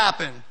this will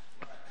happen.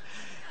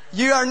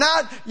 You are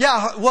not,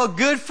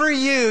 good for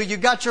you. You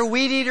got your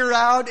weed eater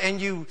out and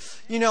you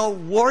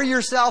wore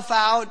yourself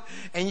out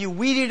and you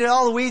weeded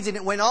all the weeds and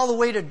it went all the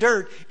way to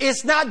dirt.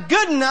 It's not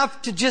good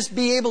enough to just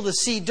be able to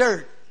see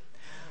dirt.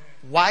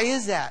 Why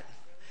is that?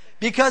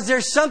 Because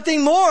there's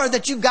something more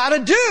that you got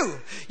to do.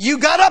 You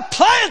got to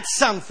plant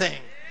something.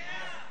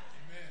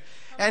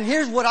 And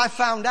here's what I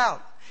found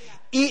out.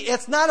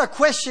 It's not a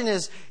question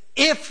as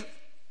if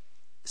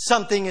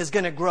something is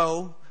going to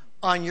grow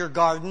on your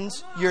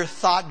gardens, your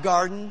thought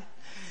garden,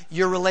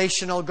 your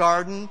relational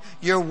garden,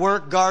 your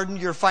work garden,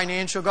 your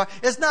financial garden.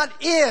 It's not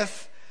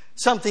if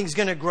something's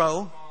going to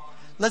grow.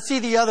 Let's see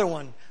the other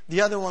one.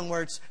 The other one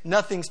where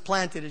nothing's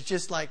planted. It's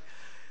just like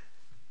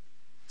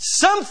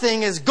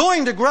something is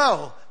going to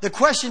grow. The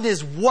question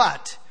is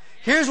what?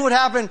 Here's what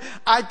happened.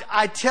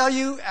 I tell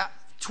you,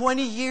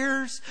 20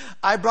 years,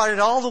 I brought it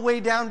all the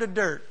way down to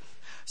dirt.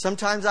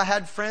 Sometimes I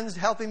had friends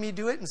helping me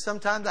do it, and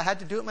sometimes I had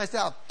to do it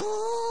myself.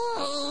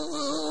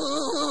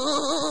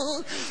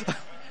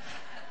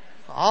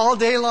 All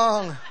day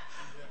long,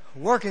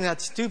 working that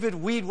stupid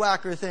weed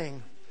whacker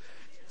thing.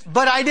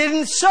 But I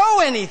didn't sow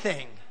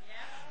anything.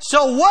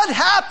 So what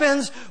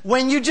happens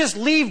when you just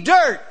leave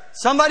dirt?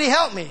 Somebody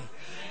help me.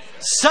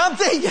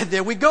 Something,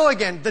 there we go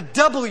again, the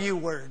W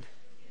word.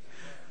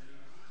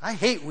 I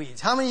hate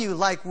weeds. How many of you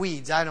like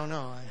weeds? I don't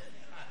know.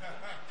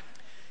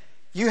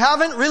 You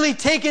haven't really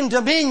taken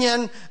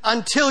dominion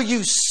until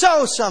you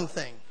sow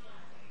something.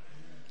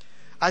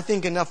 I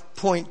think enough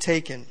point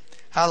taken.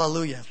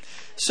 Hallelujah.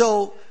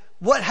 So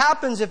what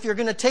happens if you're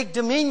going to take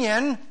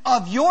dominion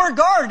of your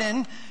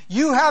garden?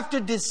 You have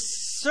to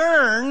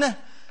discern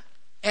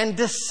and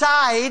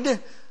decide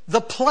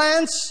the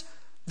plants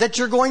that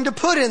you're going to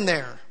put in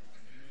there.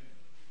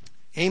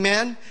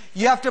 Amen.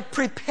 You have to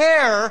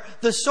prepare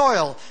the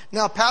soil.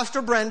 Now,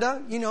 Pastor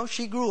Brenda,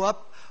 she grew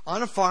up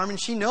on a farm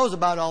and she knows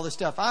about all this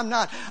stuff. I'm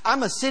not.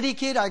 I'm a city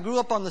kid. I grew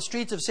up on the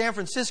streets of San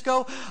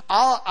Francisco.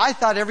 I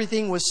thought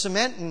everything was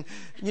cement and,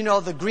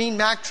 the green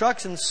Mack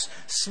trucks and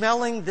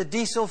smelling the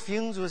diesel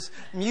fumes was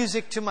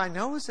music to my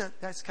nose.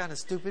 That's kind of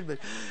stupid, but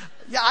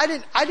yeah,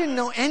 I didn't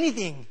know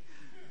anything.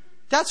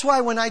 That's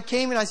why when I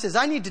came and I says,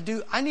 I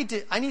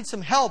need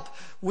some help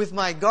with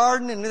my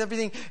garden and with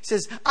everything. He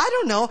says, I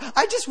don't know.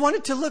 I want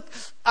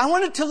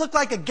it to look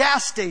like a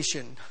gas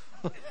station.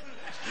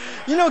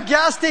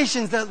 Gas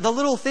stations, the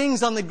little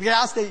things on the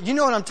gas station. You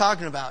know what I'm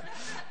talking about.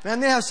 Man,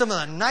 they have some of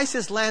the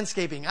nicest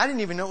landscaping. I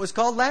didn't even know it was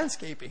called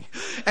landscaping.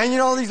 And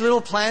all these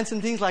little plants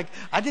and things like,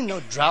 I didn't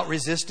know drought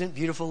resistant,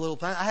 beautiful little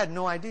plants. I had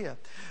no idea.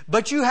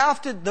 But you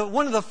have to,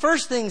 one of the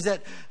first things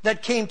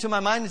that came to my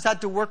mind is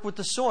that to work with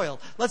the soil.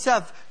 Let's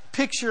have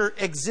picture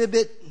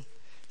Exhibit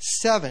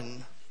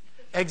 7.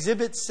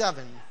 Exhibit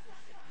 7.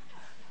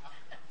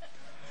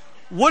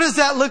 What does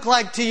that look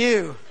like to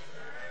you?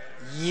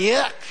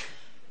 Yuck.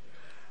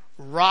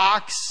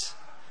 Rocks,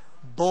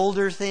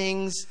 boulder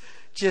things,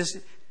 just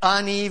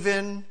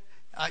uneven.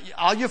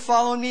 Are you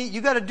following me? You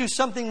got to do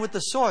something with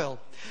the soil.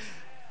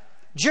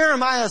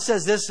 Jeremiah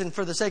says this, and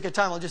for the sake of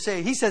time, I'll just say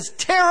it. He says,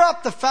 tear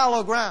up the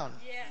fallow ground,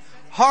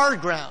 hard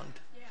ground.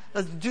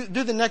 Let's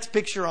do the next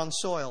picture on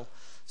soil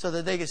so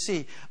that they can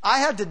see. I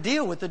had to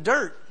deal with the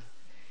dirt.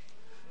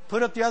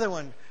 Put up the other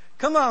one.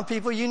 Come on,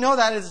 people. You know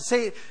that is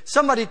say.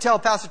 Somebody tell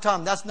Pastor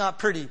Tom that's not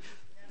pretty.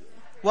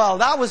 Well,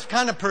 that was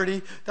kind of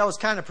pretty.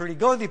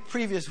 Go to the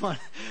previous one.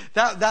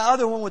 That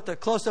other one with the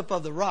close-up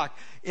of the rock.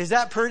 Is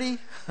that pretty?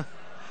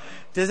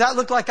 Does that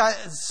look like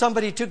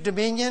somebody took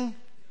dominion?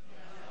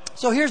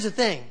 So here's the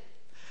thing.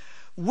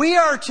 We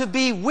are to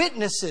be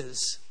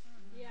witnesses.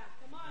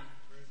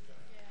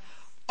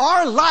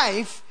 Our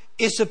life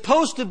is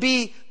supposed to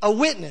be a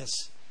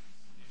witness.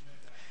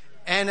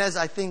 And as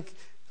I think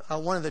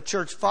one of the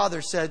church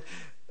fathers said,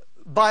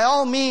 by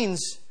all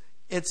means,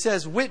 it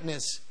says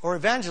witness or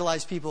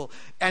evangelize people,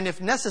 and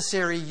if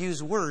necessary,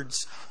 use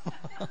words.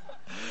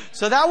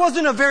 So that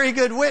wasn't a very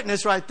good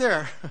witness right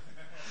there.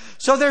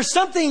 So there's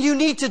something you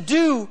need to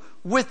do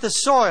with the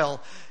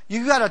soil.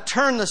 You got to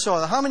turn the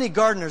soil. How many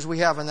gardeners we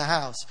have in the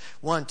house?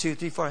 1, 2,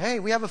 3, 4. Hey,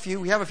 we have a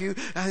few.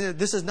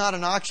 This is not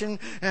an auction.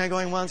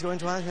 Going once, going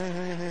twice.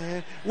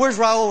 Where's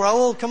Raul?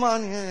 Raul, come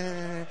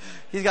on.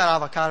 He's got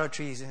avocado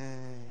trees. Yes,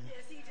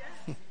 he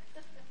does.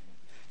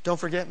 Don't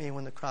forget me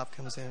when the crop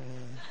comes in.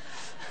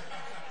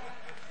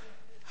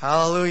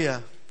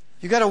 Hallelujah.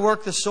 You got to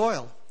work the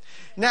soil.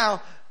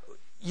 Now,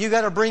 you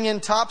got to bring in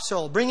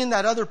topsoil. Bring in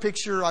that other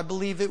picture. I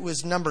believe it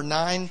was number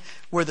 9,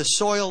 where the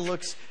soil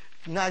looks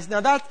nice. Now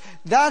that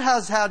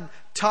has had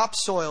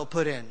topsoil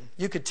put in.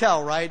 You could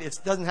tell, right? It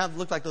doesn't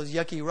look like those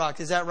yucky rocks.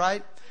 Is that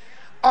right?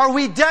 Are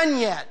we done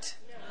yet?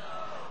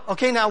 No.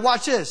 Okay, now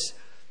watch this.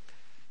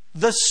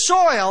 The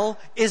soil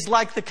is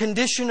like the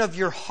condition of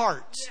your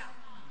heart.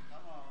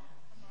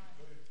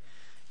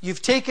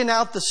 You've taken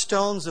out the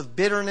stones of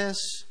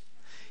bitterness.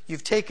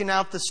 You've taken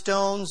out the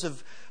stones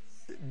of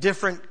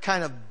different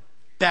kind of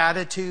bad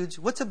attitudes.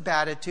 What's a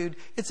bad attitude?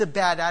 It's a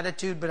bad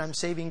attitude, but I'm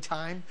saving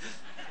time.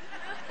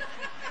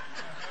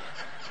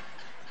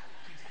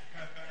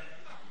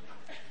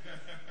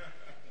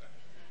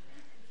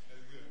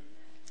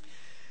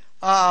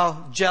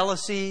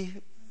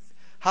 Jealousy.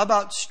 How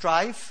about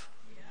strife?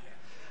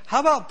 How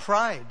about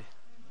pride?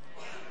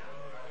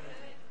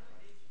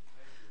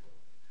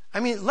 I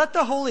mean, let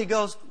the Holy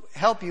Ghost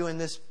help you in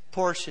this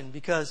portion,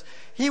 because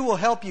He will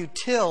help you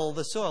till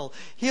the soil.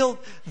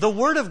 The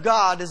Word of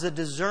God is a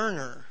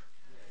discerner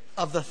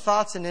of the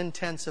thoughts and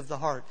intents of the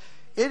heart.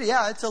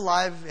 It's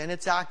alive and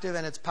it's active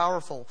and it's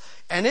powerful.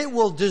 And it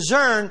will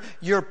discern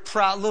your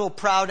little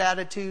proud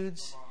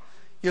attitudes,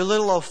 your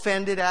little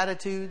offended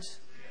attitudes.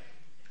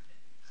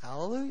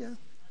 Hallelujah.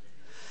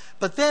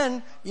 But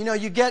then,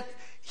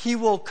 He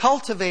will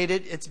cultivate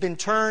it. It's been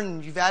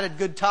turned. You've added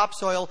good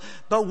topsoil.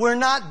 But we're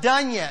not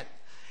done yet.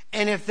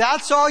 And if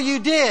that's all you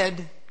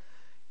did,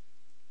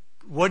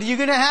 what are you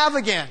going to have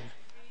again?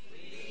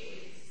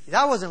 Weeds.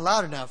 That wasn't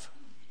loud enough.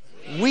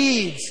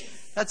 Weeds.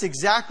 That's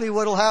exactly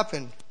what will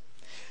happen.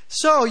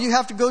 So you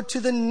have to go to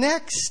the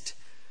next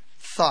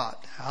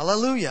thought.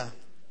 Hallelujah.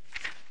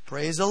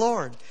 Praise the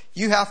Lord.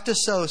 You have to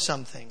sow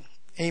something.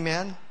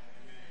 Amen.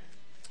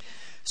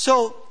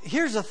 So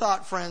here's a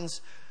thought, friends.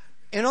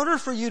 In order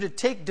for you to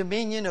take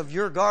dominion of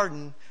your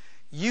garden,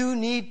 you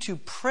need to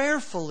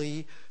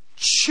prayerfully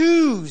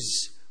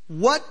choose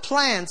what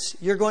plants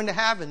you're going to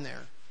have in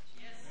there.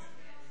 Yes.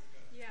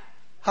 Yeah.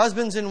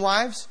 Husbands and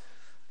wives,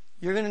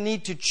 you're going to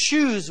need to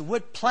choose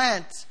what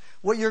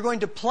you're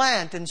going to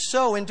plant and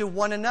sow into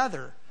one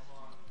another.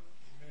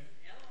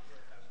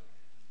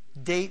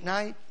 Date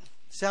night,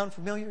 sound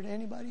familiar to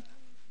anybody?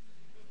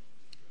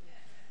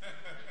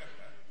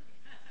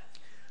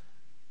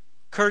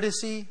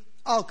 Courtesy.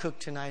 I'll cook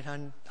tonight,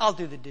 hon. I'll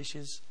do the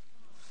dishes.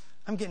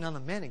 I'm getting on the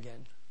men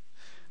again.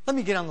 Let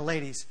me get on the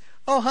ladies.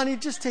 Oh, honey,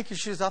 just take your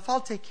shoes off.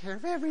 I'll take care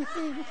of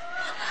everything.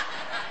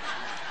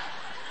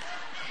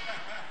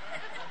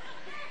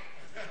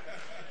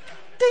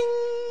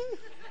 Ding!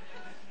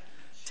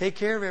 Take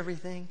care of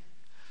everything.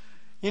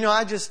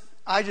 I just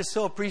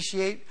so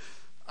appreciate.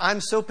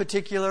 I'm so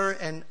particular,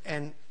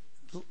 and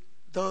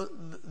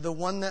the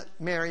one that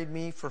married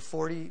me for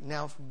 40,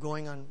 now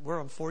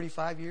we're on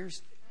 45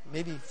 years.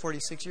 Maybe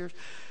 46 years.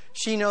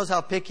 She knows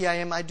how picky I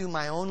am. I do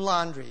my own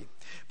laundry.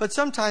 But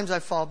sometimes I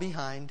fall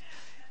behind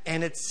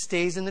and it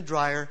stays in the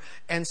dryer.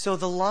 And so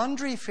the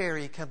laundry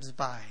fairy comes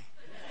by.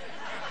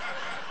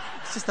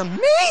 It's just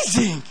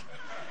amazing.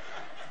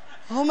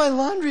 Oh, my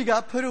laundry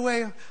got put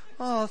away.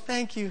 Oh,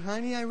 thank you,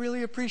 honey. I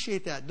really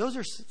appreciate that. Those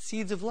are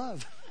seeds of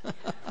love.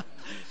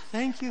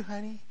 Thank you,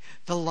 honey.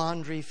 The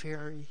laundry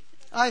fairy.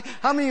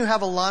 How many of you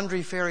have a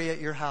laundry fairy at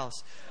your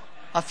house?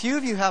 A few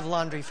of you have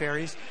laundry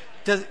fairies.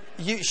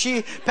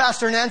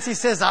 Pastor Nancy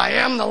says, I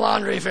am the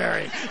laundry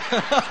fairy.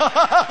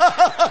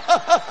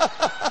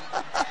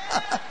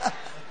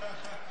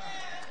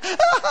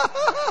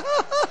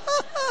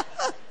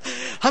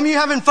 How many of you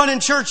having fun in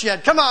church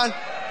yet? Come on.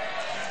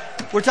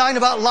 We're talking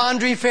about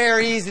laundry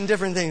fairies and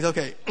different things.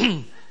 Okay.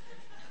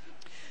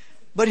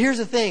 But here's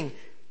the thing.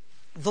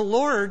 The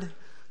Lord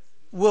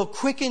will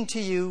quicken to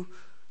you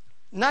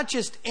not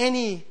just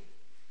any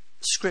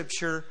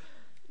scripture,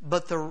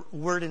 but the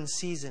word in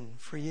season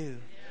for you.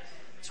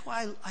 That's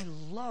why I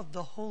love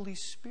the Holy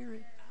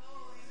Spirit.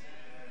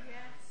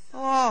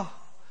 Oh,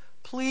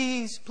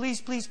 please,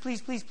 please, please,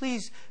 please, please,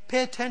 please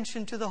pay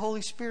attention to the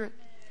Holy Spirit.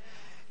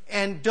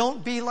 And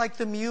don't be like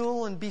the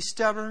mule and be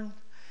stubborn.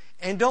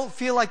 And don't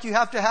feel like you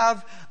have to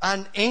have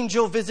an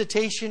angel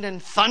visitation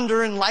and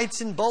thunder and lights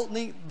and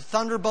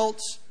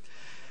thunderbolts.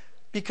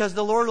 Because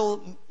the Lord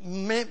will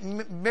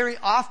very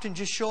often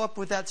just show up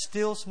with that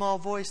still small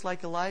voice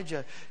like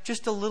Elijah.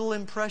 Just a little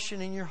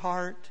impression in your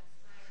heart.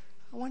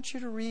 I want you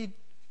to read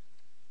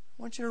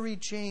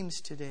James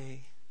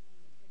today.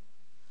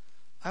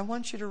 I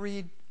want you to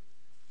read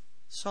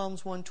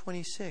Psalms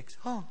 126.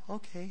 Oh,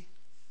 okay.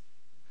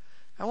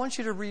 I want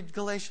you to read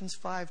Galatians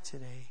 5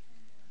 today.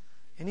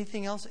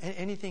 Anything else?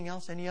 Anything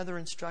else? Any other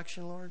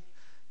instruction, Lord?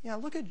 Yeah,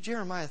 look at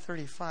Jeremiah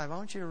 35. I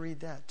want you to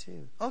read that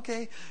too.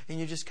 Okay. And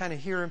you just kind of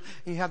hear him.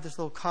 You have this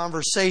little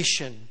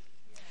conversation.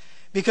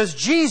 Because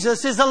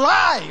Jesus is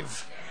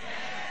alive.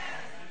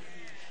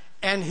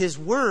 And His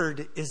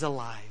Word is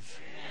alive.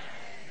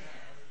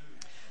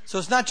 So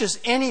it's not just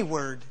any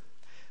word,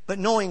 but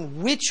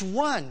knowing which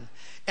one.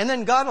 And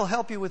then God will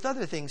help you with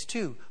other things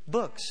too.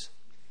 Books.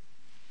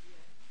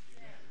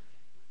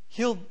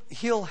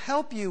 He'll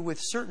help you with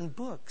certain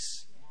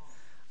books.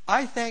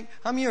 How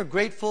many are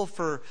grateful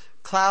for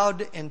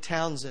Cloud and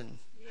Townsend?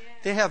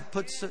 They have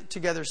put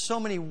together so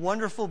many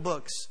wonderful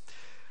books.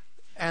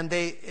 And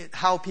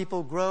How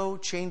People Grow,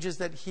 Changes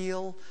That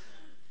Heal,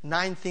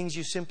 9 Things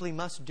You Simply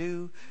Must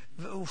Do.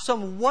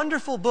 Some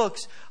wonderful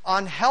books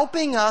on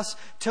helping us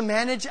to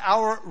manage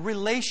our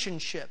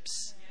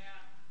relationships.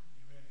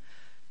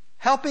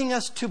 Helping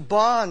us to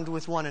bond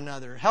with one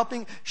another.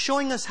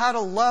 Showing us how to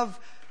love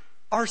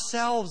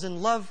ourselves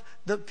and love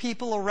the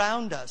people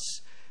around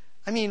us.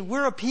 I mean,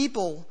 we're a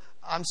people,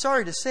 I'm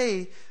sorry to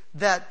say,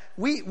 that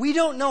we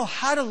don't know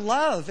how to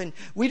love, and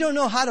we don't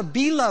know how to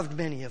be loved,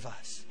 many of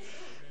us.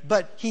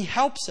 But He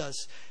helps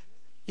us.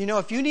 You know,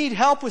 if you need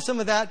help with some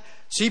of that,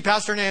 see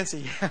Pastor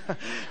Nancy.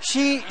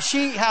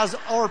 She has,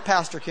 or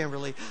Pastor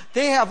Kimberly.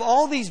 They have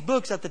all these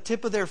books at the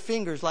tip of their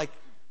fingers, like,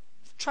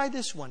 try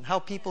this one, How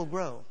People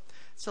Grow.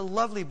 It's a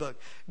lovely book.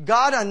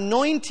 God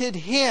anointed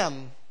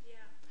him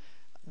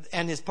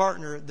and his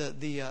partner,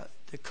 the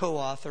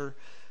co-author,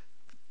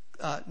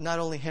 not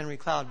only Henry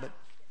Cloud, but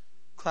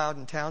Cloud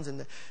and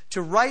Townsend,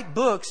 to write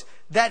books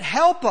that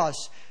help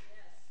us.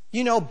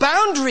 You know,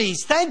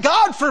 boundaries. Thank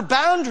God for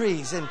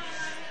boundaries. And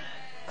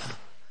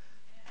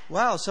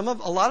wow,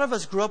 a lot of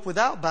us grew up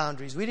without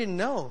boundaries. We didn't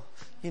know,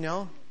 you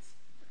know.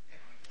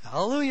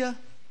 Hallelujah.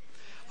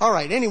 All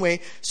right, anyway,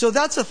 so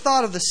that's a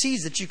thought of the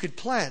seeds that you could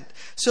plant.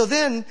 So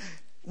then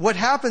what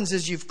happens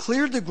is you've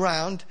cleared the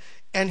ground,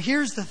 and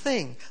here's the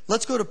thing.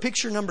 Let's go to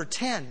picture number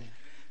 10.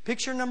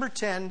 Picture number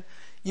 10.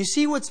 You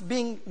see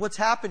what's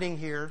happening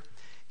here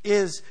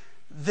is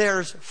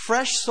there's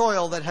fresh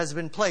soil that has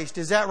been placed.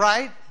 Is that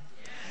right?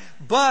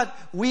 But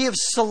we have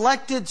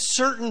selected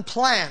certain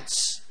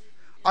plants.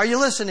 Are you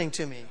listening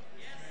to me?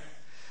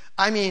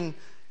 I mean,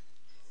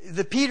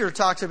 Peter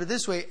talks of it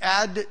this way: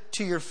 add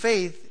to your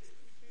faith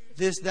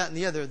this, that, and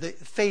the other. The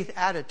faith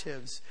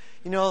additives.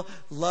 You know,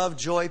 love,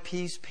 joy,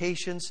 peace,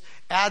 patience.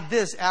 Add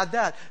this, add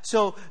that.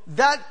 So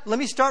let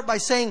me start by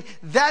saying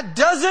that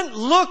doesn't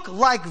look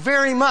like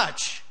very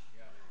much.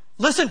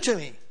 Listen to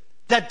me.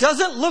 That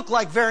doesn't look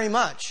like very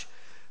much.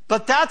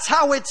 But that's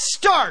how it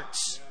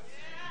starts.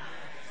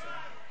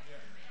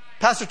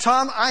 Pastor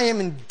Tom, I am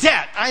in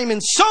debt. I am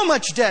in so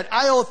much debt.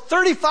 I owe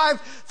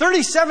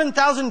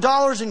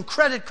 $37,000 in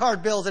credit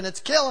card bills, and it's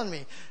killing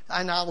me.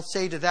 And I'll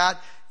say to that,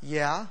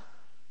 yeah.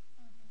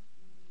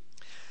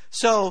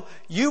 So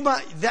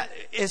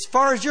as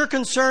far as you're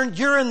concerned,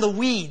 you're in the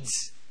weeds.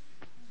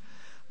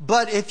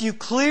 But if you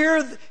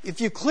clear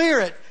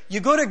it, you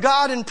go to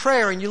God in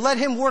prayer and you let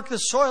Him work the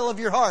soil of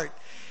your heart.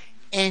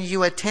 And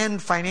you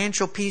attend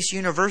Financial Peace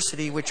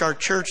University, which our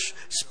church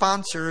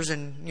sponsors,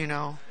 and you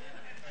know.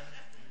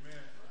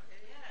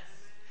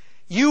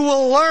 You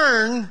will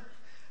learn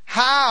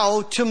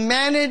how to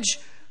manage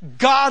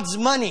God's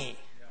money.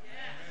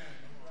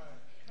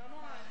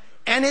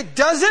 And it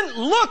doesn't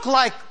look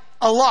like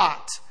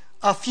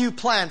a few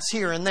plants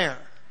here and there.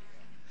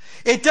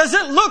 It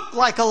doesn't look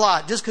like a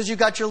lot just because you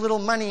got your little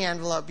money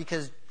envelope,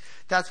 because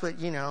that's what,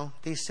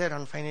 they said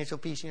on Financial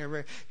Peace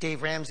University.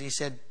 Dave Ramsey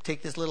said,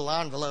 take this little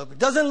envelope. It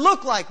doesn't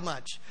look like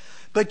much.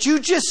 But you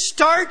just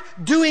start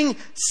doing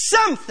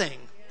something.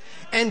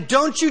 And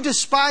don't you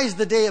despise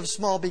the day of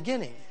small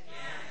beginning.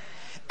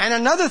 And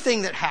another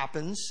thing that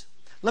happens,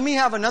 let me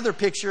have another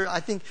picture. I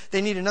think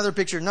they need another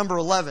picture, number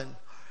 11.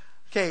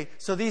 Okay,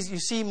 so you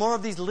see more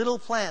of these little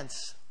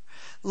plants.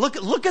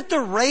 Look at the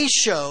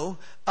ratio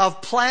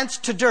of plants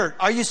to dirt.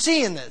 Are you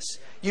seeing this?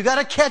 You got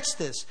to catch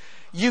this.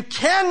 You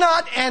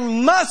cannot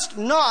and must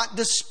not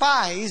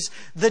despise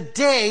the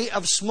day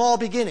of small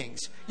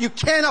beginnings. You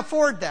can't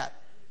afford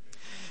that.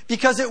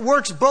 Because it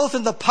works both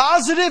in the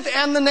positive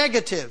and the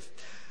negative.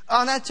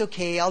 Oh, that's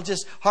okay. I'll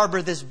just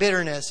harbor this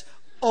bitterness.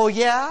 Oh,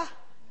 yeah?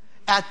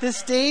 At this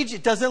stage,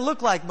 it doesn't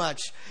look like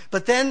much.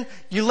 But then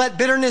you let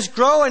bitterness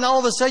grow, and all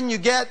of a sudden you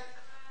get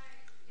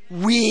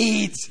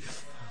weeds.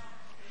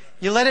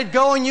 You let it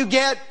go and you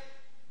get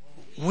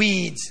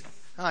weeds.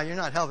 You're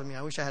not helping me.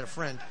 I wish I had a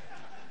friend.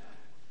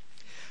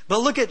 But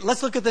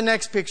let's look at the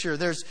next picture.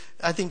 There's,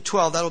 I think,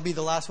 12. That'll be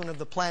the last one of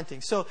the planting.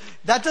 So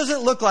that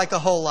doesn't look like a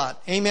whole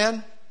lot.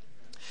 Amen?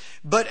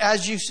 But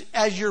as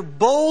you're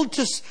bold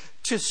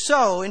to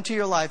sow into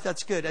your life,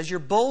 that's good. As you're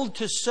bold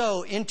to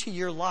sow into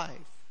your life,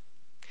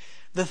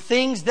 the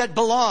things that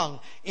belong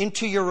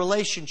into your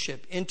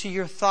relationship, into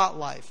your thought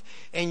life,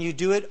 and you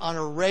do it on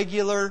a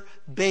regular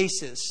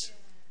basis,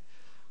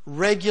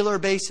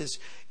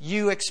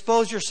 you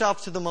expose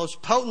yourself to the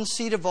most potent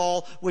seed of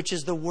all, which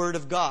is the Word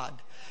of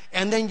God.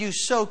 And then you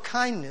sow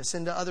kindness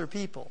into other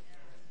people.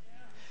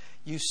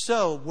 You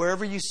sow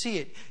wherever you see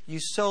it. You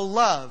sow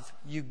love.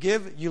 You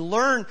give. You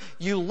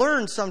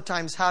learn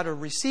sometimes how to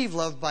receive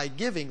love by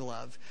giving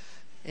love.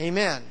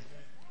 Amen.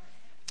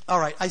 All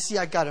right. I see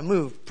I got to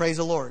move. Praise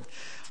the Lord.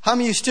 How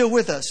many of you still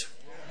with us?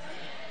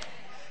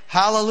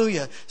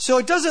 Hallelujah. So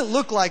it doesn't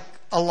look like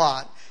a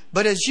lot,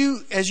 but as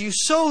you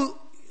sow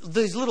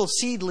these little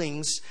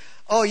seedlings,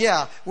 oh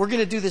yeah, we're going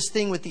to do this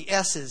thing with the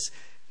S's.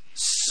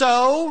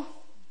 Sow,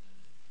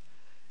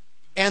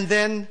 and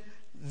then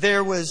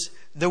there was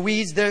the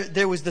weeds,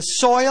 there was the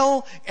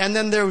soil, and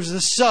then there was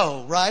the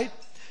sow, right?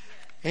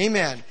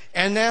 Amen.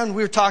 And then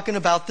we're talking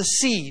about the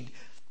seed.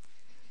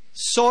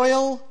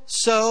 Soil,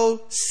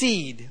 sow,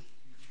 seed.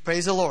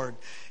 Praise the Lord.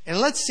 And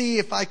let's see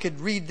if I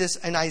could read this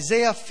in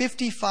Isaiah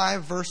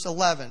 55 verse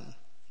 11.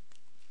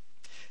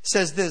 It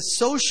says this,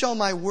 so shall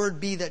my word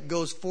be that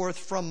goes forth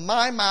from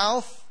my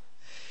mouth.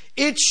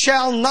 It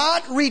shall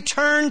not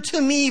return to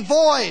me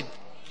void.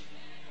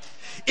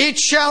 It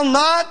shall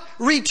not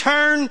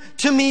return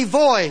to me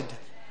void.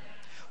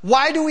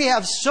 Why do we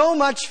have so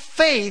much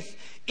faith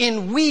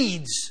in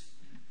weeds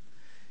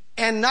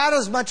and not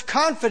as much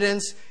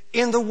confidence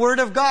in the Word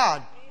of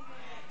God?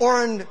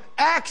 Or in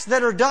acts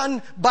that are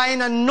done by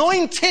an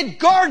anointed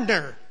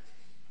gardener.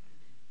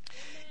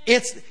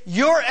 It's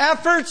your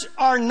efforts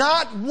are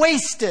not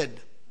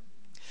wasted.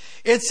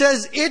 It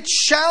says, it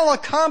shall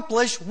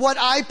accomplish what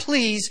I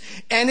please,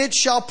 and it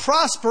shall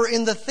prosper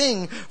in the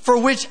thing for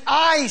which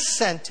I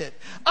sent it.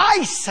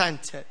 I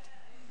sent it.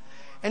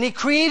 And He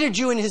created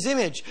you in His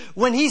image.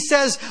 When He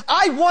says,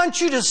 I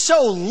want you to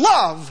sow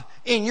love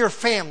in your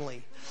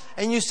family.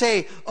 And you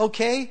say,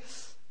 okay,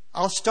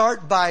 I'll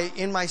start by,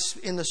 in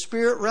the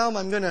spirit realm,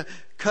 I'm going to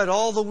cut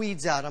all the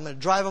weeds out. I'm going to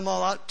drive them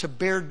all out to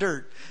bare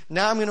dirt.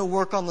 Now I'm going to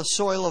work on the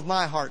soil of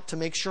my heart to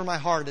make sure my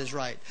heart is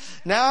right.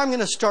 Now I'm going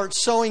to start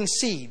sowing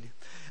seed.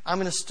 I'm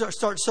going to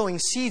start sowing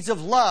seeds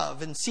of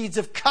love and seeds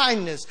of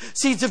kindness,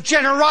 seeds of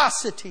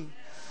generosity,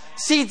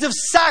 seeds of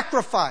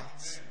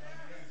sacrifice.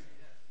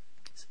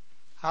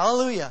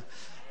 Hallelujah.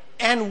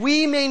 And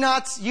you may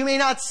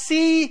not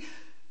see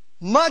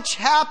much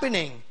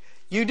happening.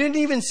 You didn't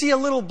even see a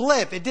little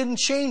blip. It didn't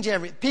change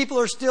everything. People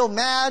are still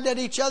mad at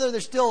each other.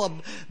 There's still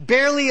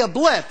barely a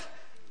blip.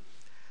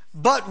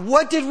 But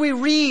what did we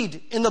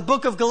read in the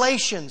book of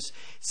Galatians?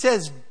 It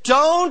says,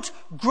 don't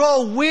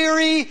grow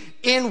weary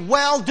in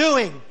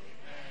well-doing.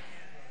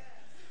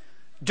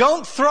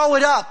 Don't throw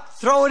it up.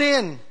 Throw it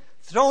in.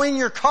 Throw in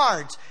your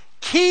cards.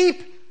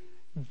 Keep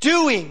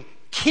doing.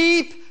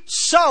 Keep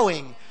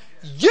sowing.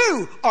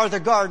 You are the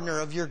gardener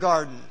of your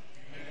garden.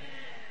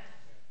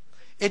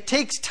 It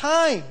takes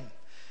time.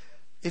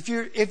 If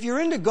you're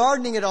into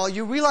gardening at all,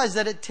 you realize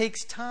that it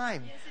takes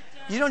time.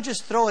 You don't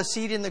just throw a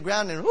seed in the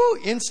ground and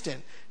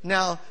instant.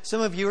 Now,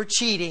 some of you are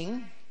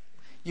cheating.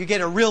 You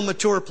get a real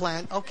mature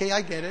plant. Okay,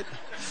 I get it.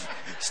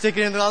 Stick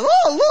it in the ground.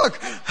 Oh, look,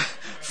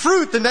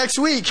 fruit the next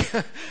week.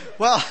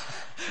 Well,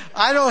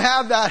 I don't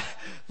have that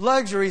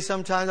luxury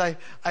sometimes.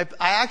 I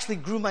actually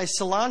grew my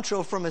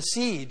cilantro from a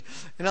seed.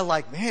 And I'm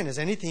like, man, is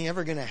anything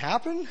ever going to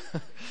happen?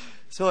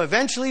 So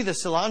eventually the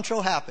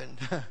cilantro happened.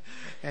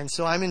 And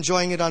so I'm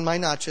enjoying it on my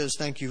nachos.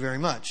 Thank you very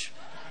much.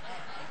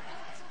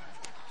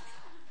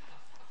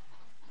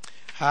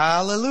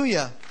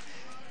 Hallelujah.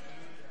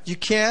 You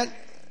can't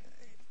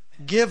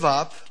give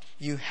up.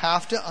 You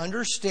have to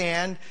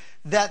understand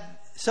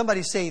that,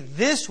 somebody say,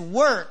 this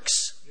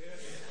works.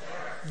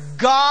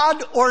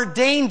 God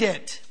ordained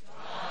it.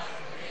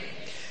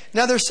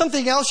 Now there's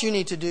something else you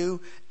need to do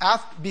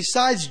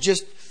besides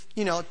just,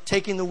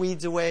 taking the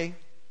weeds away,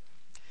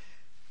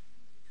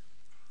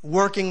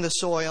 working the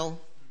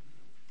soil,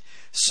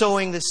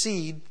 sowing the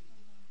seed,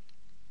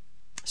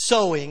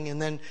 sowing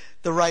and then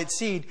the right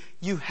seed.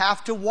 You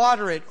have to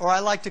water it, or I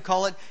like to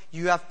call it,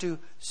 you have to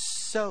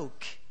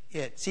soak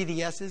it. See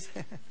the S's?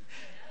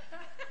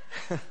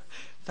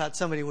 Thought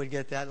somebody would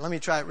get that. Let me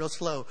try it real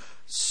slow.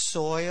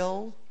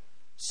 Soil,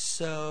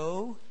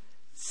 sow,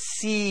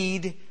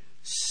 seed,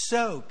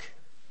 soak.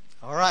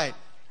 All right.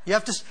 You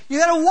got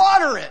to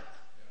water it.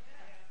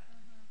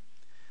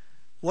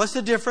 What's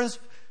the difference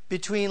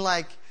between,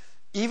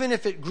 even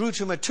if it grew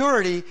to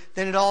maturity,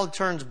 then it all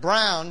turns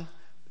brown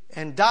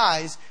and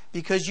dies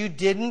because you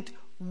didn't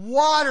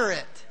water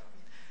it.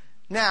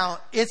 Now,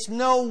 it's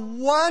no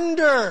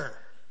wonder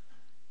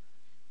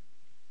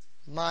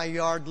my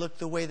yard looked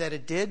the way that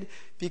it did,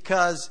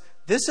 because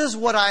this is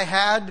what I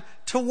had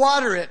to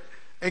water it.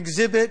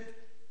 Exhibit.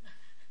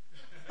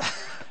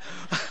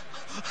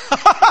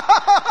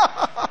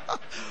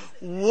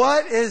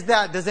 What is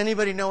that? Does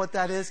anybody know what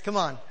that is? Come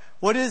on.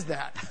 What is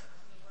that?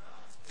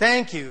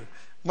 Thank you.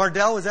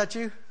 Mardell, was that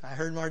you? I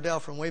heard Mardell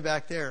from way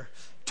back there.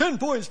 10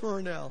 points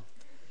for Mardell.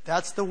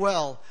 That's the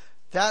well.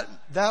 That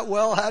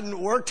well hadn't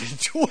worked in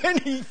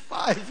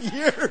 25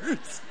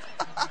 years.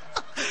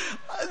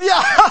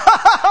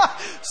 Yeah.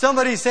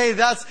 Somebody say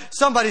that's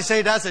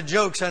a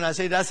joke, son. I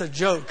say that's a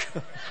joke.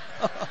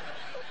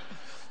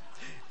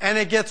 And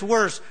it gets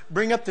worse.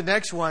 Bring up the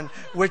next one,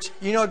 which,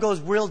 it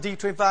goes real deep,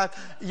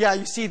 25. Yeah,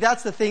 you see,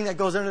 that's the thing that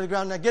goes under the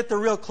ground. Now get the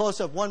real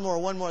close-up. One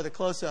more, the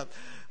close-up.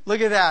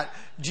 Look at that.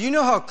 Do you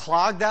know how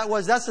clogged that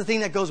was? That's the thing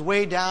that goes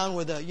way down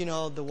where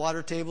the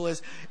water table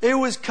is. It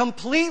was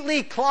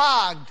completely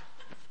clogged.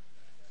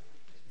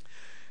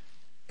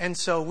 And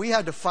so we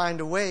had to find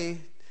a way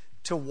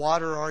to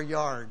water our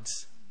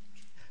yards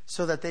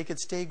so that they could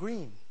stay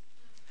green.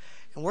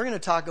 And we're going to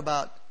talk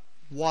about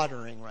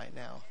watering right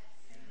now.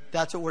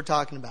 That's what we're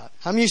talking about.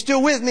 How many of you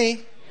still with me?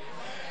 Yes.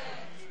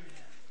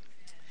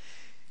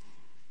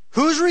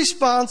 Who's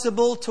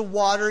responsible to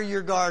water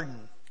your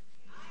garden?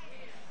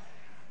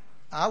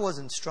 I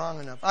wasn't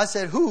strong enough. I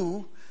said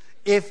who?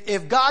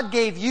 If God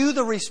gave you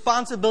the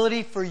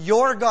responsibility for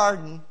your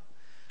garden,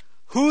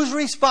 who's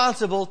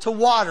responsible to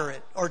water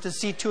it or to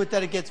see to it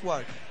that it gets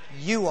watered?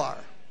 You are.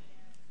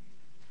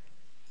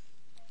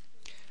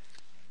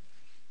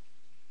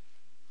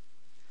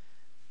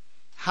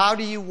 How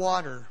do you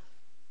water?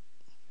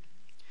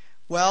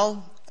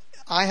 Well,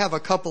 I have a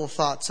couple of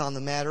thoughts on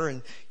the matter,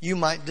 and you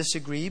might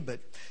disagree, but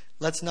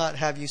let's not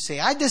have you say,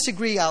 I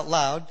disagree out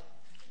loud,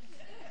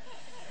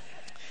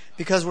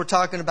 because we're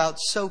talking about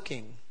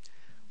soaking.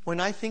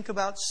 When I think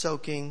about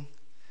soaking,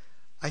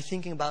 I'm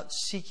thinking about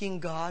seeking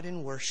God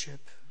in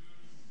worship.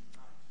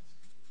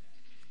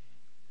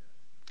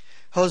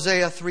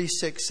 Hosea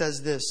 3:6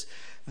 says this,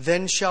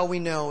 Then shall we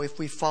know if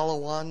we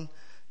follow on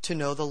to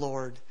know the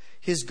Lord.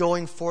 His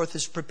going forth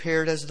is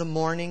prepared as the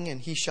morning, and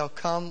he shall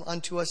come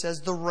unto us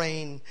as the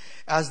rain,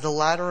 as the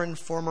latter and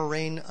former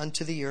rain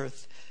unto the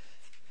earth.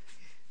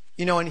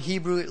 In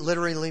Hebrew, it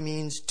literally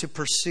means to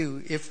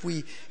pursue. If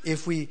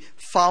we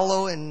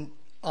follow and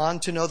on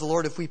to know the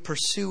Lord, if we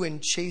pursue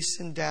and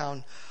chasten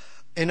down.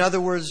 In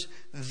other words,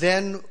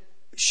 then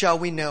shall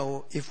we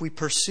know if we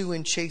pursue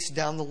and chase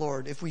down the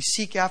Lord. If we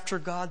seek after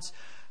God's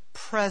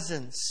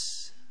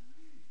presence.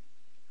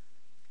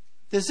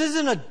 This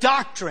isn't a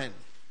doctrine.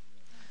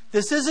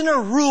 This isn't a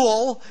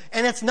rule,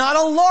 and it's not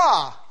a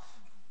law.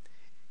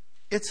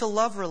 It's a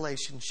love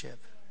relationship.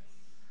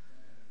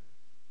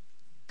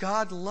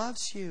 God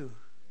loves you.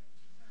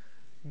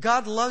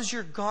 God loves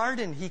your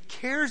garden. He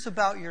cares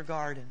about your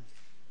garden.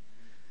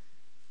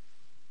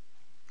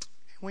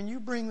 When you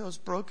bring those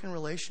broken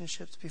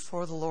relationships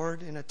before the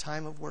Lord in a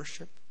time of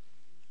worship,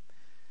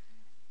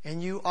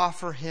 and you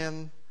offer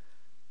Him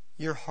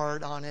your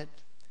heart on it,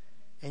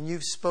 and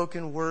you've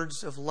spoken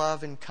words of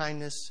love and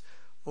kindness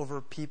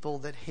over people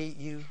that hate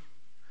you,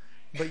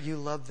 but you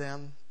love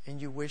them and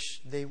you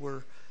wish they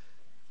were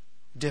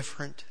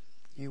different.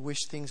 You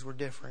wish things were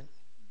different.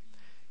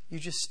 You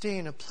just stay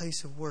in a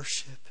place of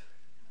worship.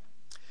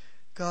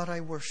 God,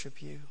 I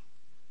worship you.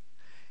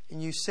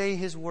 And you say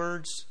His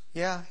words.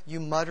 Yeah, you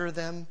mutter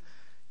them.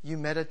 You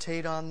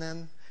meditate on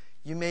them.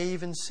 You may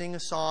even sing a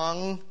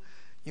song.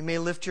 You may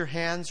lift your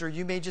hands, or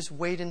you may just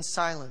wait in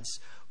silence,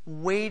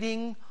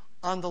 waiting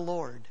on the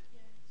Lord.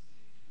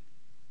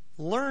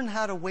 Learn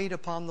how to wait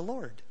upon the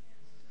Lord.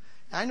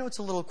 I know it's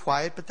a little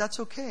quiet, but that's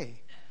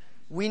okay.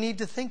 We need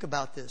to think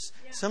about this.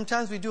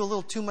 Sometimes we do a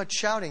little too much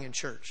shouting in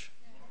church.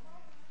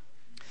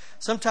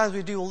 Sometimes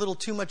we do a little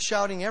too much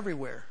shouting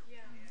everywhere.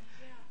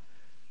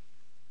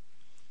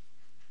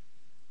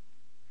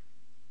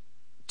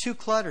 Too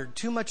cluttered,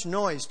 too much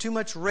noise, too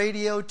much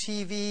radio,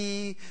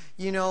 TV,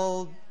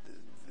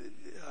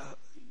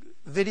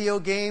 video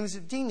games.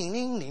 Ding, ding,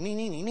 ding, ding, ding,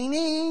 ding, ding,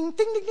 ding, ding,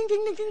 ding, ding,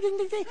 ding, ding, ding,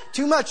 ding, ding.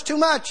 Too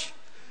much.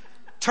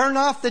 Turn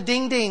off the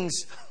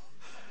ding-dings.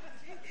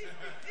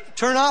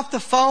 Turn off the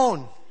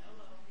phone.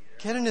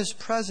 Get in His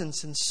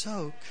presence and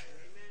soak.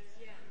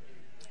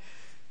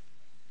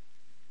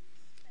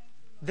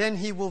 Then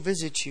He will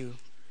visit you.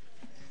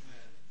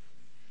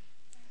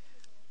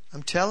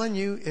 I'm telling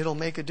you, it'll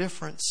make a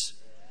difference.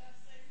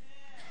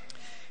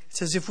 It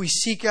says if we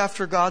seek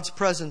after God's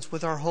presence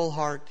with our whole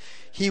heart,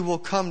 He will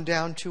come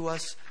down to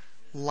us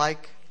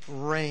like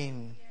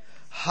rain.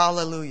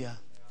 Hallelujah.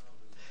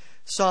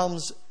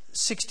 Psalms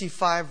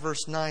 65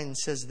 verse 9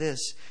 says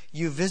this,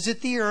 You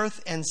visit the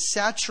earth and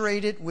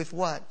saturate it with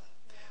what?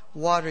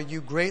 Water.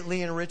 You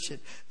greatly enrich it.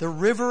 The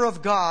river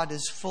of God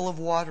is full of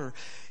water.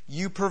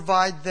 You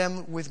provide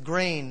them with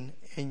grain,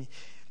 and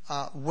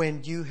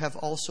when you have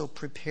also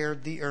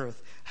prepared the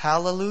earth.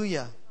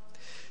 Hallelujah.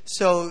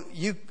 So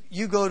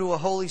you go to a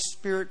Holy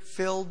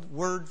Spirit-filled,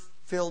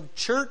 Word-filled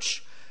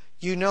church.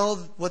 You know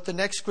what the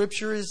next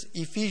scripture is?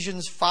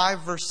 Ephesians 5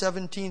 verse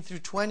 17 through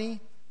 20.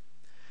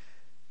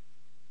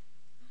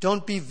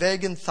 Don't be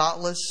vague and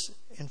thoughtless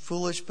and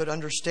foolish, but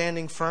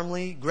understanding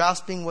firmly,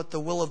 grasping what the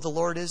will of the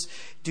Lord is.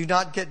 Do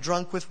not get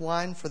drunk with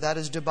wine, for that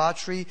is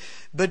debauchery,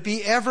 but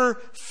be ever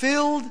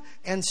filled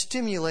and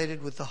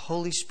stimulated with the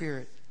Holy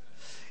Spirit.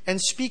 And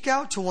speak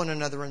out to one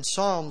another in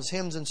psalms,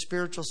 hymns, and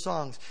spiritual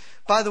songs.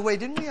 By the way,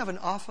 didn't we have an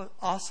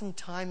awesome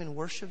time in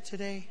worship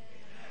today?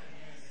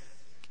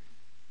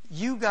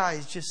 You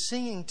guys just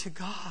singing to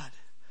God.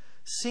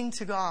 Sing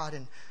to God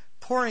and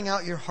pouring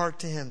out your heart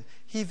to Him.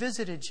 He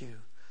visited you.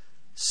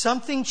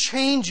 Something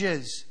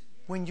changes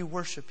when you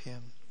worship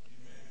Him.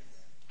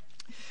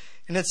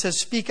 And it says,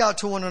 speak out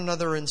to one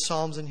another in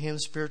psalms and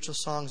hymns, spiritual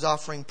songs,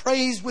 offering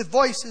praise with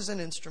voices and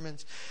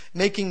instruments,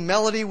 making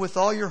melody with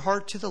all your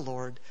heart to the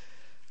Lord.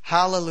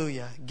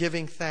 Hallelujah.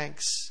 Giving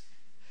thanks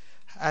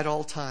at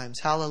all times.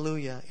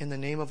 Hallelujah. In the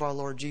name of our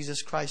Lord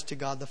Jesus Christ to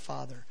God the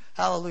Father.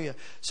 Hallelujah.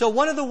 So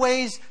one of the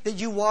ways that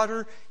you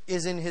water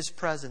is in His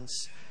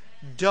presence.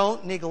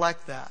 Don't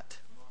neglect that.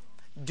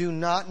 Do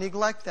not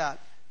neglect that,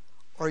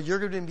 or you're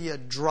going to be a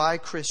dry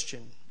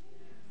Christian.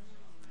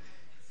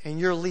 And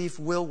your leaf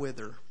will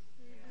wither.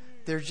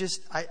 There's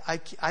just,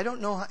 I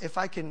don't know if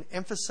I can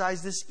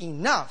emphasize this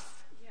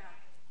enough.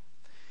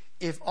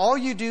 If all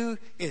you do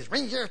is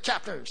read your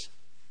chapters,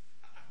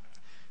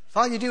 if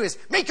all you do is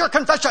make your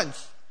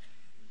confessions,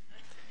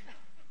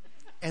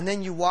 and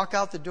then you walk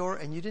out the door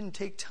and you didn't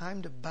take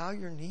time to bow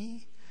your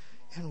knee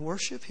and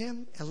worship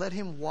Him and let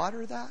Him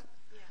water that,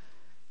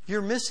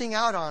 you're missing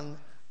out on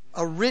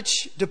a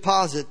rich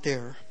deposit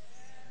there.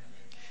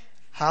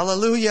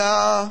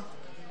 Hallelujah.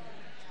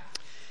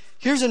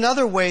 Here's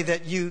another way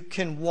that you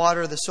can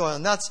water the soil,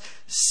 and that's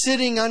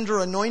sitting under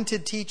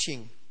anointed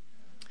teaching.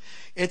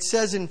 It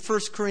says in 1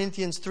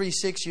 Corinthians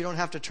 3:6, you don't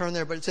have to turn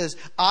there, but it says,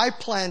 I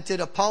planted,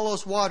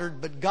 Apollos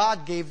watered, but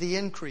God gave the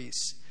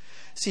increase.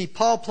 See,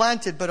 Paul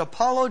planted, but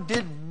Apollo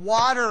did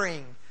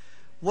watering.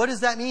 What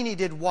does that mean, he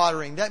did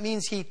watering? That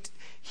means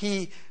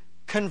he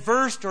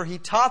conversed, or he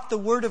taught the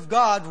Word of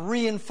God,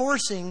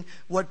 reinforcing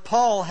what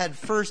Paul had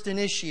first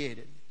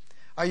initiated.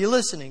 Are you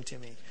listening to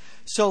me?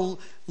 So,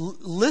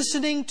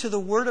 listening to the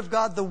Word of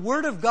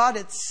God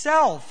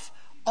itself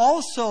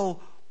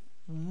also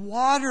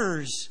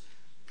waters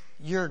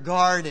your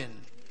garden.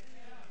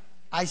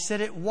 I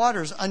said it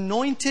waters.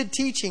 Anointed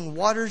teaching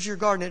waters your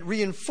garden. It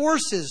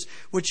reinforces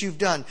what you've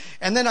done.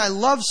 And then I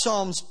love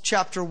Psalms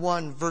chapter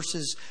 1,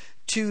 verses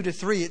 2 to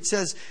 3. It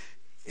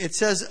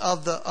says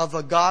of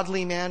a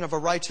godly man, of a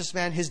righteous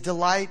man, his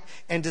delight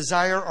and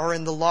desire are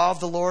in the law of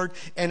the Lord,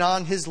 and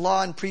on His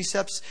law and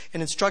precepts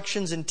and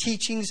instructions and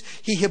teachings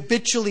he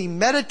habitually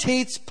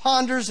meditates,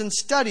 ponders, and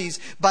studies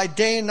by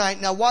day and night.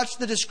 Now watch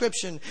the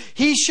description.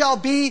 He shall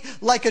be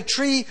like a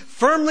tree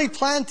firmly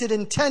planted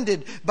and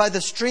tended by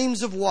the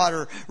streams of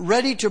water,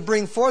 ready to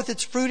bring forth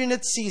its fruit in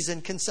its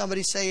season. Can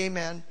somebody say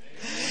amen?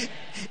 Amen.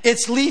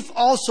 Its leaf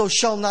also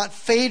shall not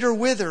fade or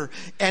wither,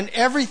 and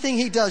everything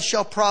he does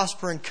shall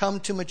prosper and come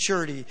to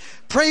maturity.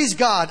 Praise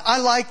God. I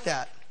like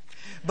that.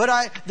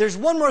 But there's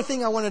one more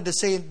thing I wanted to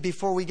say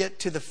before we get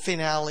to the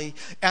finale,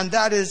 and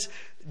that is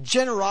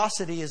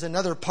generosity is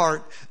another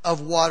part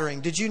of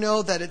watering. Did you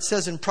know that it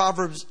says in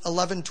Proverbs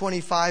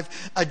 11:25,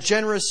 a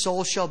generous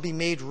soul shall be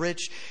made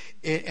rich?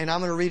 And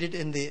I'm going to read it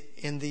in the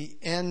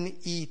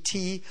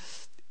NET.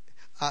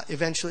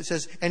 Eventually it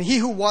says, and he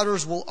who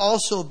waters will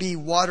also be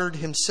watered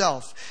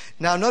himself.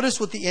 Now notice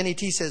what the NET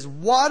says.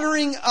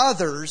 Watering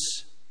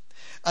others,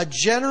 a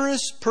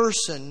generous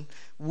person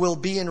will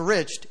be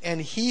enriched, and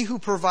he who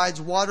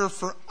provides water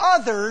for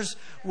others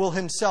will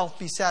himself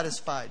be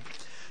satisfied.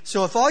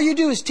 So if all you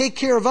do is take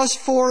care of us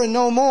four and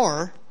no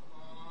more,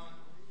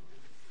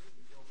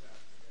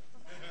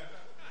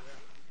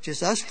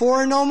 just us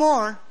four and no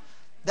more,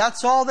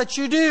 that's all that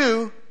you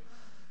do,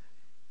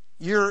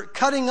 you're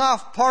cutting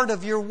off part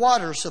of your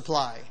water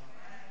supply.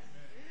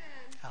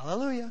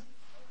 Hallelujah.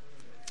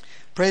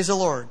 Praise the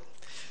Lord.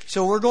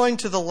 So we're going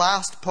to the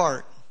last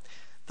part.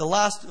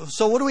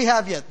 So what do we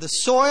have yet? The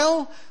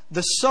soil,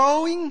 the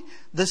sowing,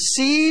 the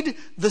seed,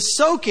 the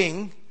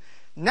soaking.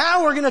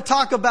 Now we're going to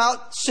talk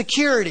about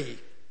security.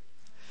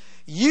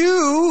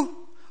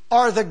 You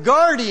are the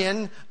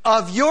guardian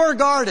of your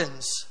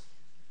gardens.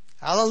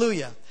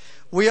 Hallelujah.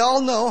 We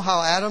all know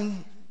how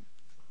Adam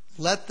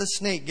let the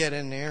snake get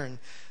in there, and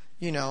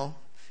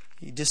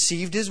he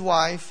deceived his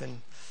wife,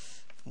 and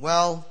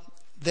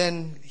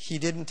then he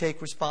didn't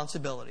take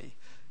responsibility.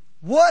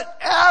 What?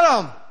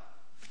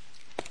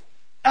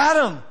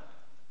 Adam,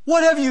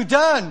 what have you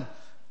done?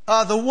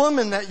 The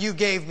woman that you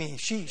gave me,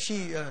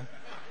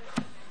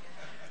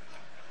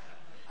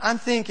 I'm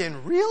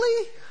thinking,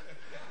 really?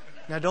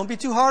 Now don't be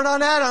too hard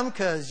on Adam,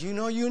 because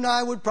you and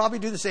I would probably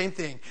do the same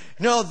thing.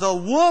 No, the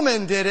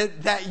woman did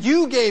it that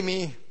you gave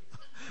me.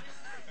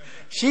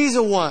 She's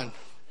the one.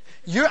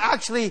 You're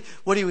actually,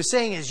 what he was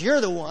saying is,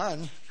 you're the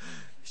one.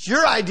 It's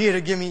your idea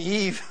to give me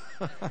Eve.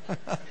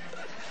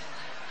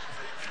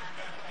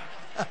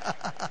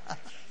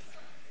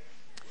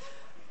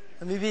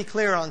 Let me be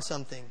clear on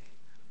something.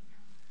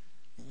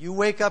 You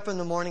wake up in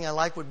the morning, I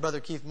like what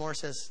Brother Keith Moore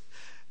says.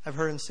 I've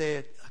heard him say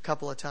it a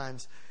couple of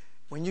times.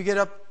 When you get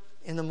up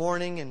in the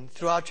morning and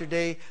throughout your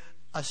day,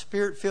 a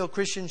Spirit-filled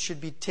Christian should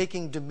be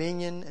taking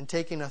dominion and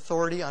taking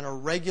authority on a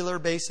regular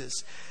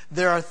basis.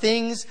 There are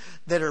things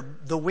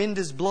that the wind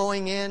is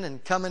blowing in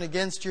and coming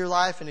against your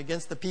life and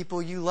against the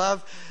people you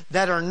love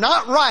that are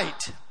not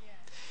right.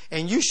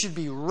 And you should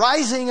be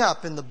rising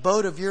up in the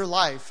boat of your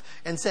life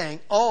and saying,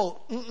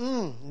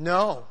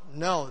 no,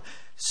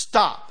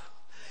 stop.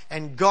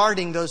 And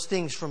guarding those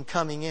things from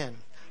coming in.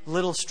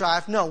 Little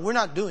strife. No, we're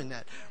not doing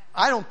that.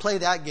 I don't play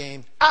that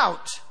game.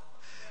 Out.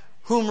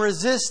 Whom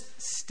resist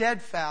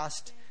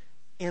steadfast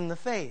in the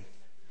faith.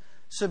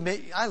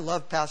 Submit. I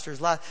love Pastor's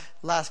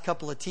last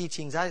couple of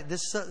teachings.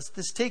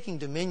 This taking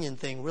dominion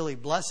thing really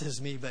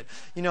blesses me. But,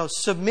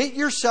 submit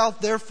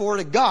yourself therefore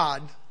to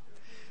God,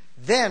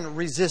 then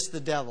resist the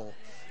devil.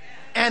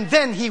 And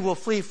then he will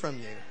flee from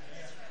you.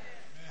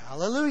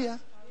 Hallelujah.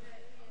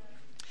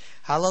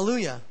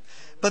 Hallelujah.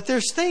 But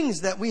there's things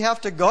that we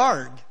have to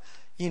guard,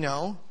 in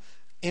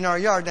our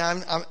yard.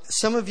 Now,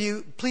 some of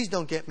you, please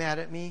don't get mad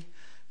at me,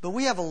 but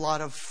we have a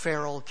lot of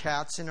feral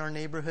cats in our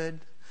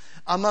neighborhood.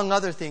 Among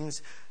other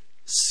things,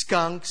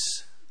 skunks,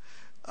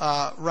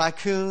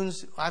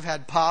 raccoons. I've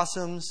had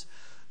possums.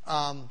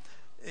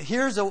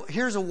 Here's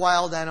a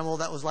wild animal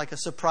that was like a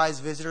surprise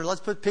visitor. Let's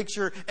put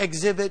picture,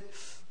 exhibit,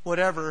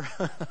 whatever.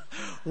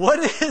 What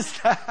is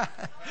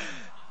that?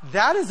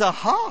 That is a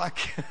hawk.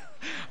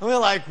 And we're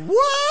like,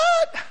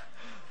 what?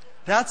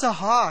 That's a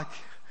hawk.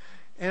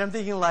 And I'm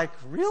thinking like,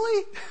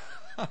 really?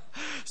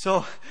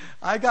 So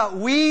I got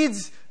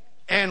weeds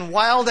and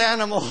wild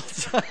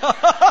animals.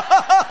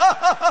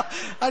 I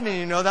didn't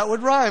even know that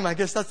would rhyme. I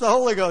guess that's the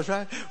Holy Ghost,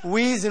 right?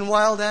 Weeds and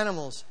wild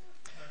animals.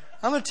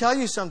 I'm going to tell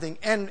you something.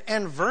 And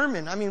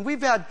vermin. I mean,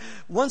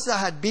 once I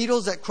had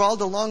beetles that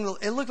crawled along.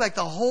 It looked like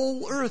the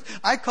whole earth.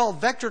 I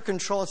called vector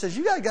control and says,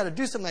 you guys got to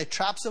do something. I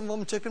trapped some of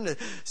them, took them to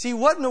see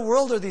what in the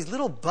world are these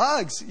little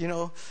bugs.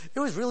 It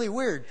was really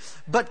weird.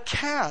 But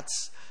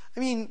cats, I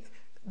mean,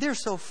 they're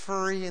so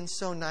furry and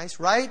so nice,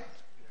 right?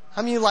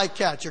 How many of you like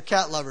cats? You're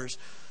cat lovers.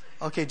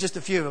 Okay, just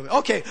a few of them.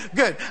 Okay,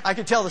 good. I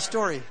can tell the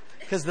story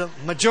because the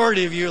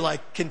majority of you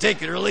can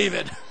take it or leave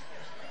it.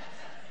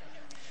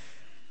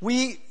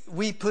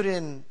 We put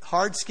in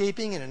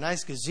hardscaping and a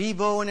nice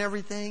gazebo and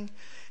everything,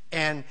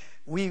 and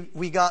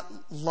we got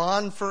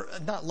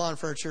not lawn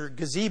furniture,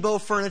 gazebo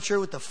furniture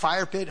with the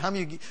fire pit. How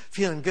many of you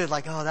feeling good?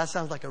 Like, oh, that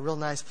sounds like a real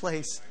nice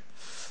place.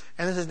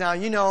 And this is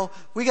now,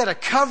 we got to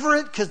cover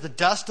it because the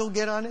dust will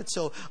get on it.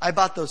 So I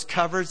bought those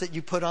covers that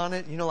you put on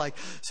it,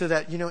 so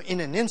that, in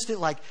an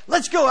instant,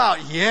 let's go out.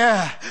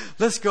 Yeah,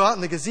 let's go out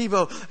in the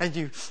gazebo. And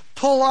you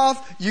pull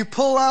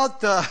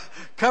out the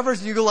covers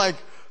and you go like,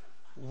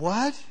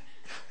 what?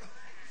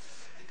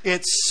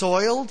 It's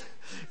soiled.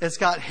 It's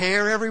got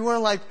hair everywhere.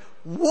 Like,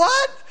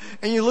 what?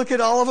 And you look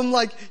at all of them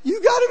like,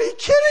 you got to be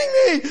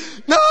kidding me.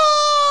 No!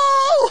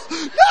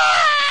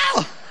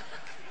 No!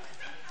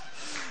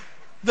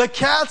 The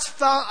cats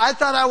I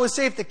thought I was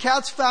safe. The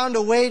cats found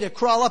a way to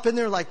crawl up in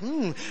there like,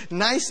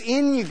 nice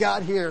inn you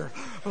got here.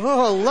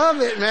 Oh, love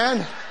it,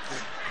 man.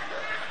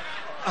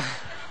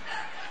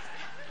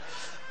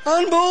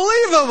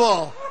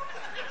 Unbelievable.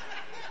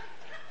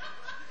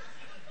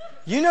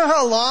 You know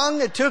how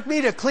long it took me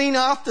to clean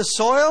off the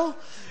soil?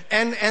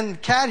 And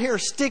cat hair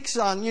sticks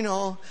on,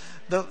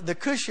 the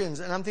cushions.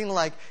 And I'm thinking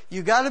like,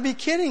 you got to be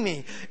kidding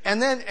me.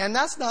 And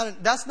that's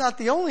not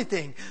the only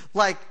thing.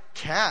 Like,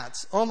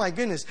 cats. Oh my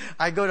goodness.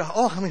 I'm going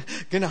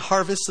to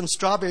harvest some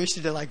strawberries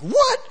today. Like,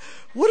 what?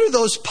 What are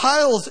those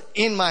piles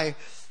in my,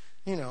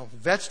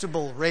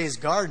 vegetable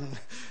raised garden?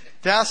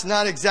 That's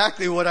not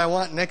exactly what I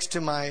want next to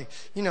my,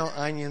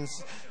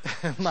 onions,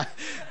 my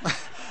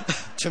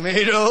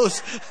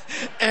tomatoes.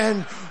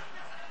 And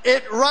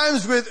it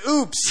rhymes with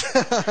oops.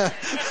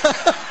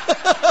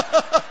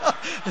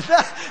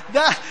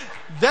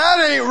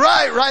 That ain't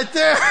right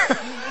there.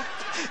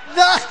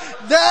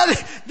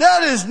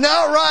 That is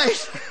not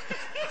right.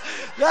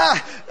 No,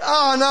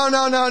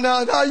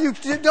 you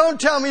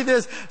don't tell me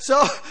this.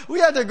 So we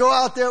had to go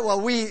out there.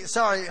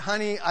 Sorry,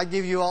 honey, I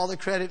give you all the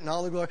credit and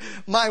all the glory.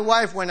 My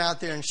wife went out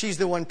there and she's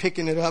the one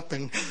picking it up,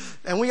 and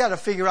we got to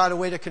figure out a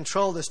way to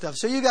control this stuff.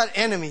 So you got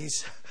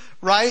enemies,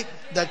 right,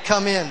 that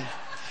come in.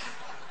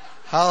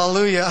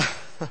 Hallelujah.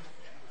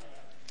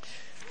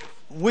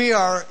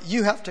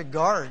 You have to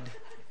guard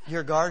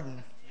your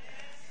garden.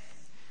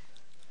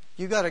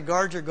 You got to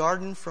guard your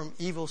garden from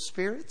evil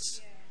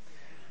spirits,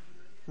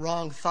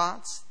 wrong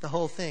thoughts, the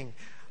whole thing.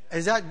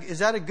 Is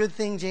that a good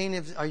thing,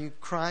 Jane? Are you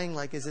crying?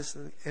 Like, is this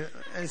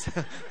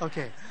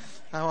okay?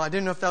 I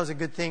didn't know if that was a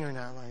good thing or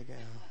not.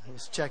 I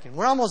was checking.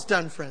 We're almost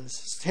done,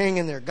 friends. Hang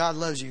in there. God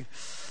loves you.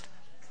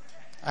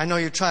 I know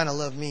you're trying to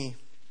love me.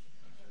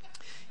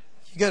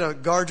 You got to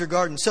guard your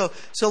garden. So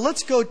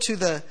let's go to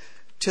the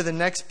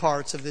next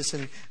parts of this,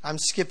 and I'm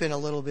skipping a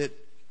little bit.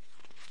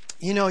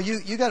 You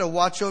got to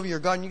watch over your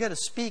garden. You got to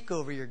speak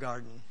over your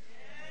garden.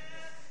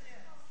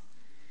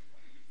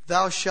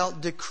 Thou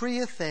shalt decree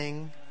a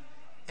thing,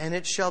 and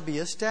it shall be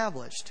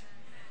established.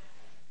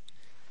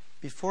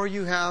 Before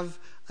you have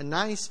a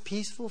nice,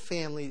 peaceful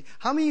family,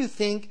 how many of you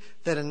think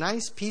that a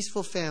nice,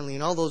 peaceful family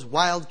and all those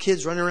wild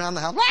kids running around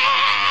the house,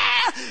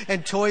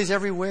 and toys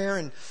everywhere,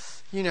 and,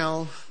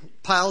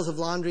 piles of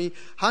laundry,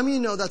 how many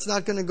of you know that's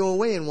not going to go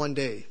away in one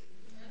day?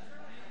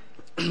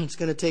 It's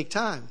going to take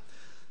time.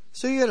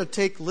 So you got to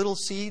take little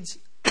seeds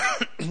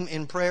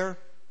in prayer.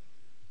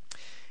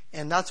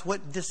 And that's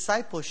what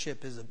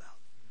discipleship is about.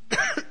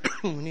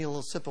 We need a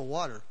little sip of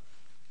water.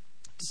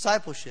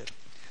 Discipleship.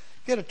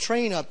 You got to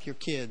train up your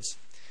kids.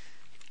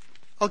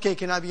 Okay,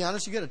 can I be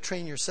honest? You got to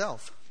train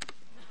yourself.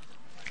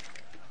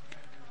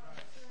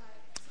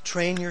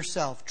 Train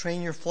yourself.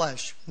 Train your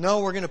flesh. No,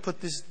 we're going to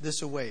put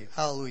this away.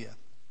 Hallelujah.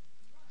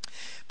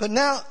 But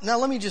now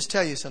let me just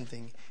tell you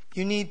something.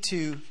 You need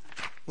to,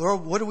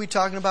 what are we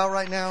talking about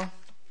right now?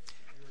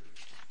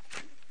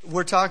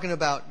 We're talking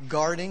about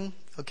guarding.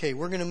 Okay,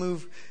 we're going to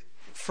move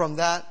from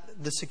that,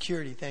 the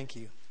security. Thank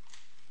you.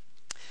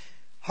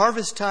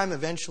 Harvest time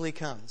eventually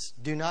comes.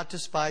 Do not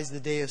despise the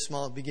day of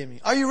small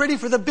beginning. Are you ready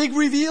for the big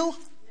reveal?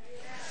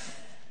 Yes.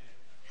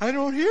 I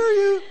don't hear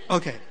you.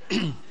 Okay.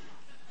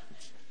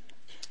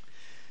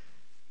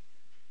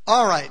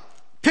 All right.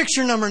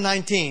 Picture number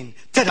 19.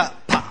 Ta-da!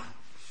 Pa!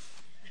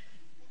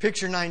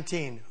 Picture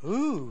 19.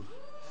 Ooh.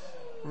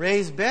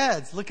 Raised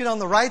beds. Look at on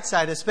the right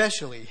side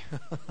especially.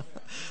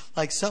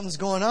 Like something's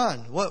going on.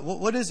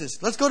 What is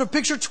this? Let's go to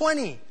picture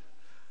 20.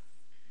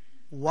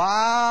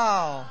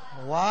 Wow.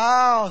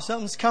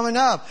 Something's coming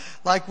up.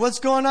 Like what's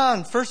going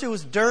on? First it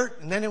was dirt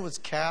and then it was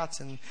cats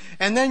and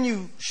then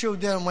you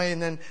showed them away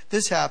and then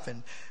this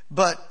happened.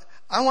 But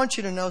I want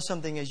you to know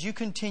something. As you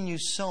continue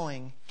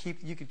sowing,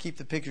 you could keep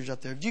the pictures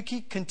up there. If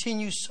you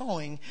continue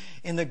sowing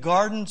in the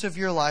gardens of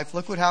your life,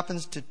 look what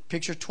happens to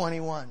picture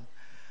 21.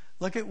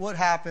 Look at what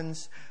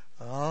happens.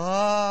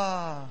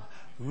 Let's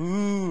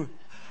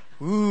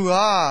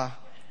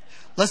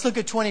look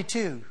at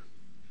 22.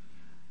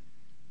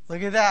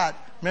 Look at that.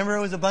 Remember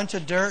it was a bunch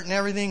of dirt and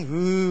everything?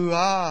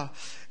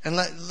 And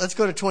let's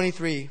go to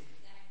 23.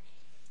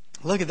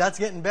 Look at that's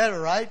getting better,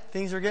 right?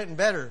 Things are getting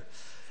better.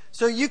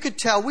 So you could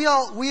tell we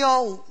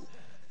all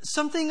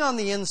something on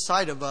the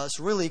inside of us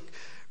really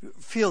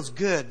feels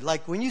good.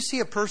 Like when you see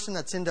a person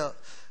that's into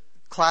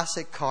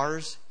classic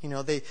cars,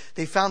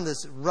 they found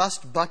this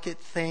rust bucket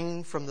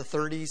thing from the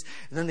 30s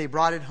and then they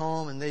brought it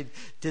home and they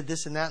did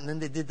this and that and then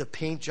they did the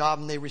paint job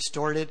and they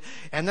restored it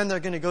and then they're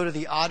going to go to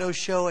the auto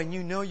show and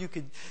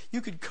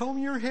you could comb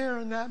your hair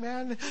on that,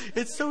 man.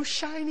 It's so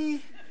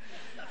shiny.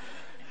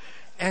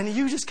 And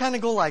you just kind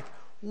of go like,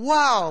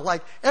 wow,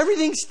 like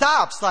everything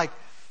stops. Like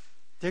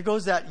there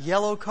goes that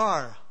yellow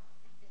car.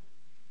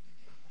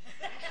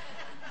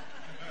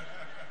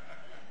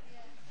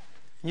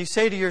 You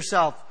say to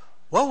yourself,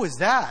 what was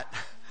that?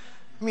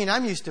 I mean,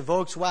 I'm used to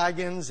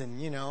Volkswagens and,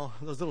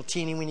 those little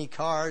teeny weeny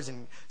cars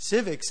and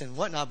Civics and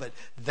whatnot, but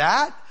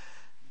that,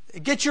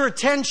 it gets your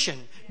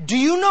attention. Do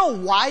you know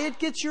why it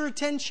gets your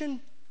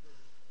attention?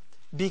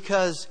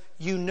 Because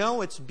you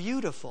know it's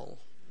beautiful.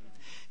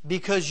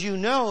 Because you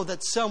know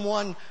that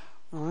someone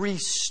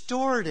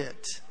restored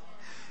it.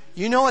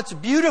 You know it's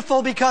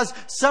beautiful because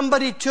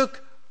somebody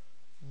took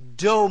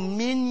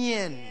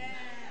dominion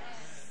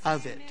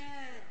of it.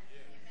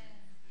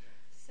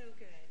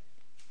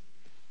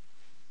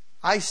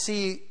 I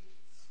see,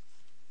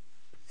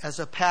 as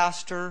a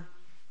pastor,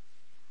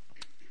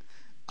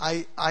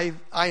 I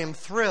am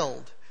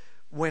thrilled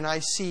when I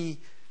see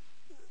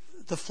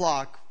the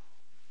flock,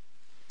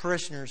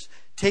 parishioners,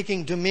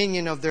 taking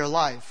dominion of their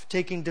life,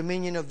 taking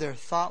dominion of their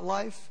thought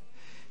life,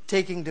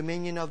 taking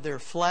dominion of their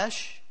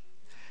flesh,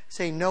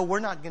 saying, no,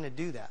 we're not going to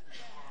do that.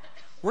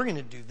 We're going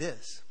to do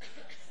this.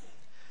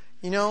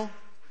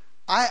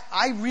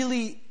 I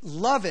really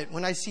love it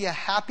when I see a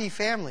happy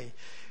family.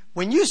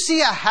 When you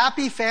see a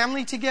happy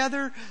family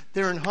together,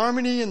 they're in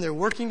harmony and they're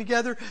working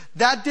together,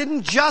 that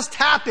didn't just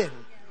happen.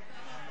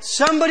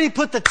 Somebody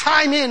put the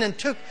time in and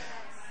took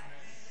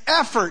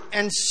effort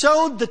and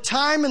sowed the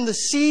time and the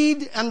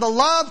seed and the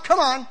love. Come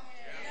on.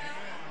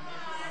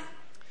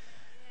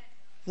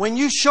 When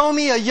you show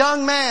me a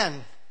young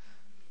man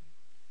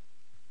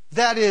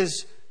that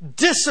is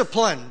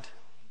disciplined,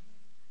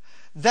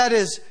 that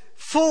is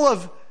full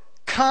of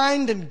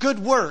kind and good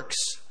works,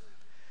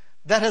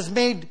 that has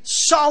made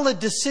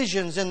solid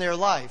decisions in their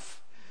life,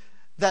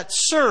 that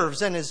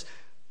serves and is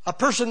a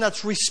person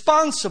that's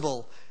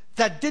responsible,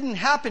 that didn't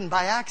happen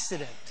by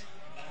accident.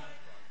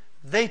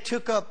 They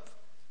took up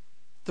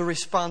the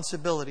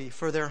responsibility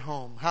for their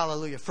home.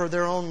 Hallelujah. For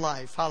their own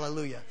life.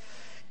 Hallelujah.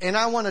 And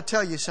I want to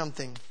tell you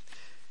something.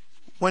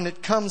 When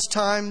it comes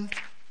time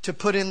to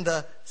put in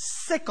the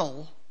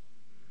sickle,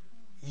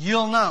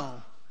 you'll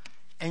know.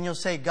 And you'll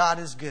say, God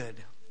is good.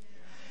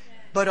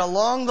 But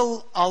along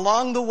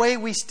the way,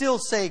 we still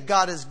say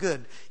God is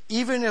good.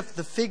 Even if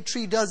the fig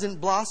tree doesn't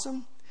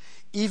blossom,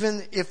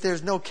 even if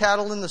there's no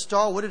cattle in the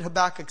stall, what did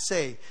Habakkuk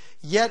say?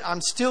 Yet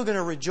I'm still going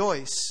to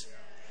rejoice.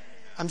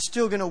 I'm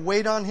still going to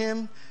wait on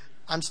Him.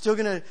 I'm still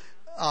going to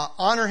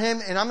honor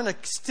Him. And I'm going to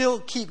still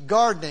keep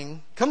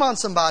gardening. Come on,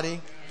 somebody.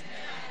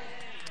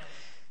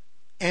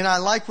 And I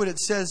like what it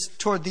says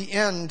toward the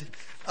end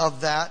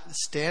of that.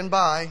 Stand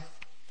by.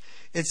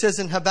 It says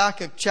in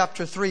Habakkuk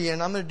chapter 3,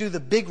 and I'm going to do the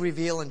big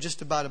reveal in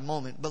just about a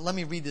moment, but let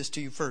me read this to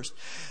you first.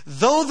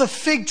 Though the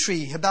fig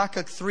tree,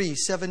 Habakkuk 3,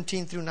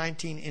 17 through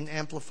 19 in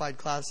Amplified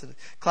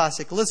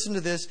Classic. Listen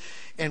to this,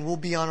 and we'll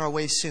be on our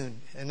way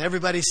soon. And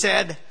everybody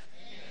said,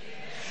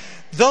 Amen.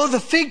 Though the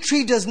fig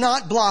tree does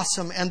not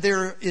blossom, and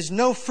there is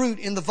no fruit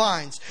in the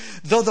vines,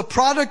 though the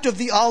product of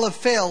the olive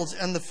fails,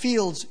 and the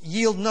fields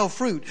yield no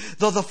fruit,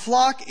 though the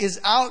flock is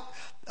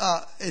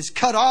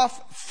cut off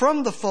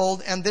from the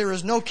fold and there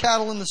is no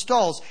cattle in the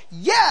stalls.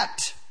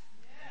 Yet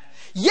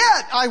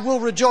Yet I will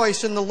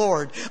rejoice in the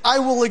Lord. I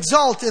will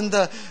exult in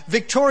the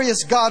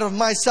victorious God of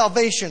my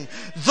salvation.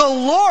 The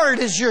Lord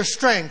is your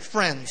strength,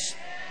 friends.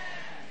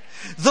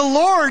 The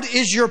Lord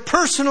is your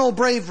personal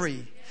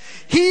bravery.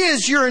 He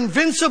is your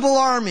invincible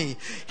army.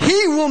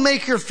 He will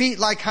make your feet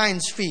like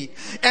hinds' feet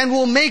and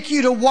will make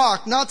you to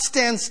walk, not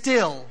stand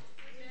still,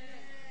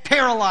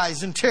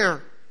 paralyzed in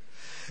terror,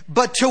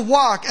 but to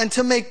walk and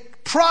to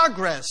make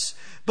progress,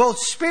 both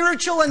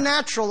spiritual and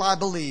natural, I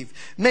believe.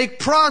 Make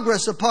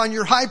progress upon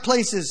your high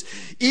places,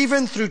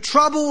 even through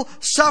trouble,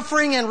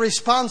 suffering, and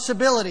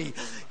responsibility.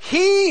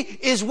 He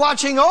is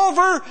watching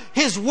over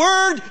His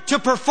word to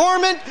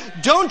perform it.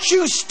 Don't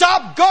you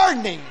stop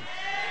gardening.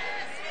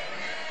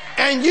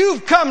 And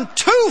you've come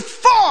too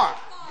far.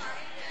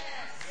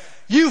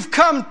 You've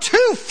come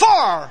too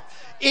far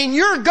in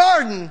your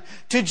garden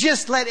to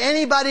just let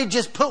anybody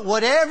just put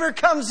whatever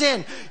comes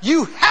in.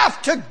 You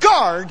have to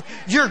guard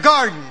your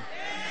garden.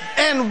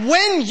 And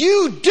when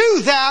you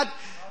do that,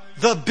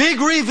 the big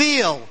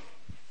reveal.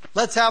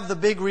 Let's have the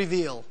big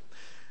reveal.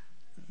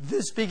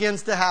 This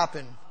begins to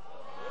happen.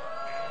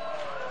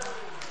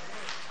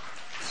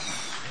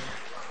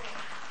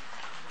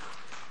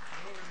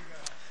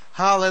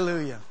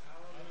 Hallelujah.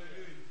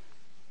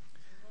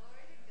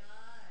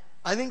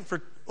 I think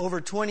for over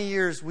 20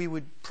 years we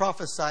would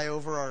prophesy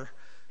over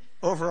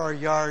our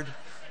yard.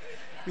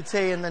 We'd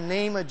say, in the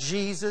name of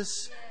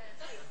Jesus.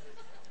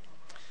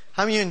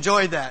 How many of you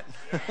enjoyed that?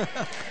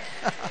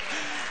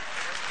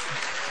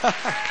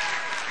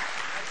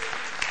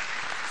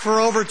 For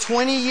over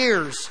 20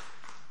 years,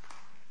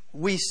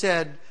 we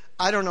said,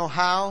 I don't know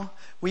how.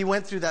 We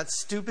went through that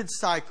stupid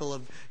cycle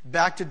of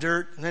back to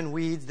dirt, and then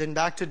weeds, then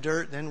back to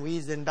dirt, then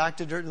weeds, then back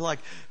to dirt. And like,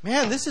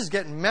 man, this is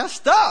getting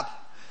messed up.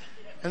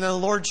 And then the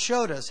Lord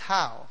showed us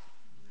how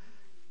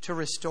to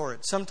restore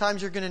it.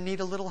 Sometimes you're going to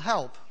need a little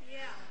help. Yeah,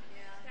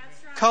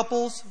 that's right.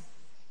 Couples,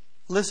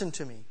 listen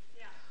to me.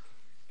 Yeah.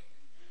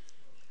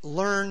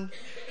 Learn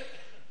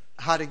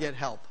how to get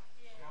help.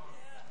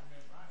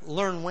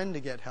 Learn when to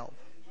get help.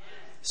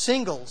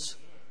 Singles,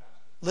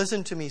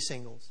 listen to me,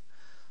 singles.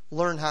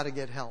 Learn how to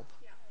get help.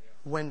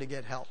 When to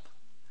get help.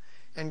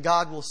 And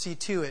God will see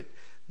to it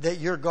that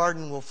your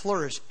garden will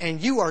flourish.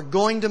 And you are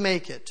going to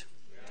make it.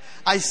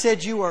 I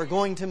said you are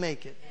going to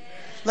make it.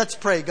 Let's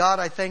pray. God,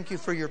 I thank you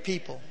for your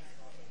people.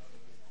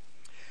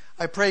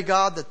 I pray,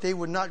 God, that they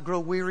would not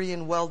grow weary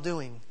in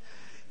well-doing.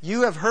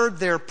 You have heard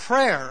their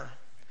prayer,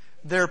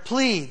 their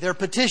plea, their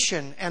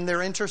petition, and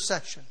their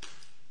intercession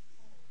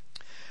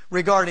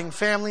regarding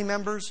family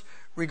members,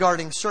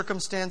 regarding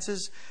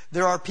circumstances.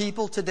 There are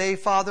people today,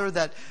 Father,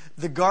 that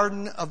the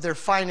garden of their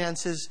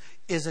finances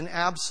is an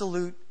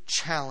absolute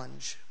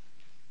challenge.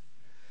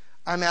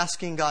 I'm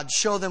asking God,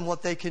 show them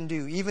what they can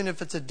do, even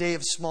if it's a day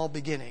of small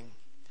beginning.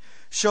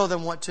 Show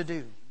them what to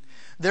do.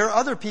 There are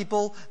other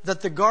people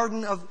that the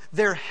garden of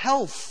their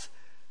health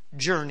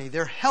journey,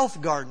 their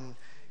health garden,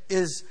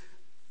 is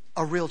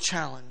a real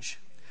challenge.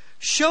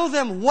 Show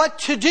them what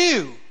to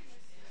do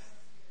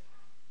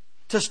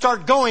to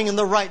start going in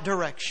the right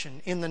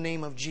direction in the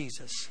name of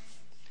Jesus.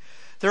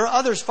 There are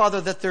others,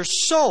 Father, that their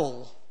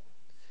soul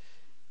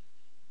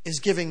is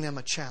giving them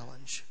a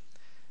challenge.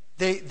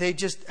 They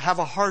just have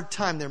a hard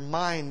time. Their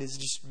mind is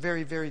just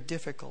very, very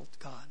difficult,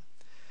 God.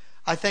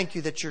 I thank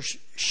you that you're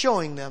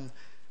showing them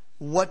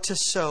what to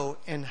sow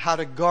and how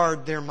to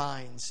guard their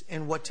minds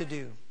and what to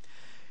do.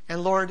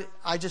 And Lord,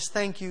 I just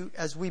thank you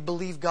as we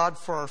believe, God,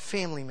 for our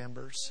family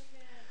members.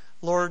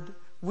 Lord,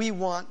 we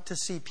want to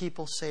see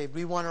people saved.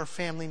 We want our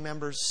family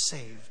members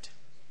saved.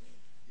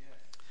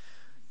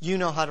 You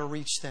know how to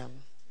reach them.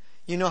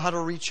 You know how to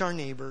reach our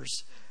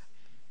neighbors.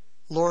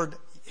 Lord,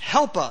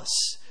 help us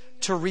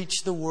to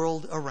reach the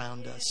world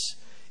around us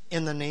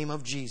in the name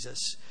of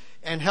Jesus.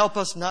 And help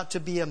us not to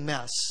be a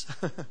mess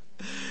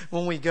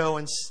when we go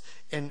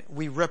and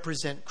we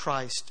represent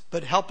Christ.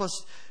 But help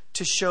us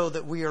to show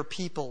that we are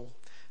people,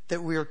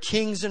 that we are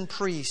kings and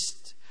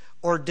priests,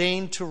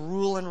 ordained to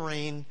rule and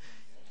reign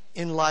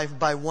in life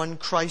by one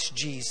Christ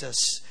Jesus,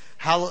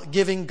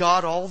 giving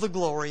God all the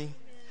glory,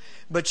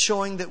 but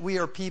showing that we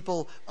are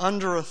people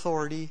under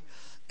authority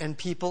and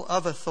people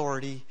of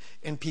authority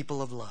and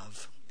people of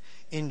love.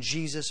 In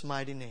Jesus'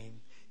 mighty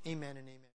name, amen and amen.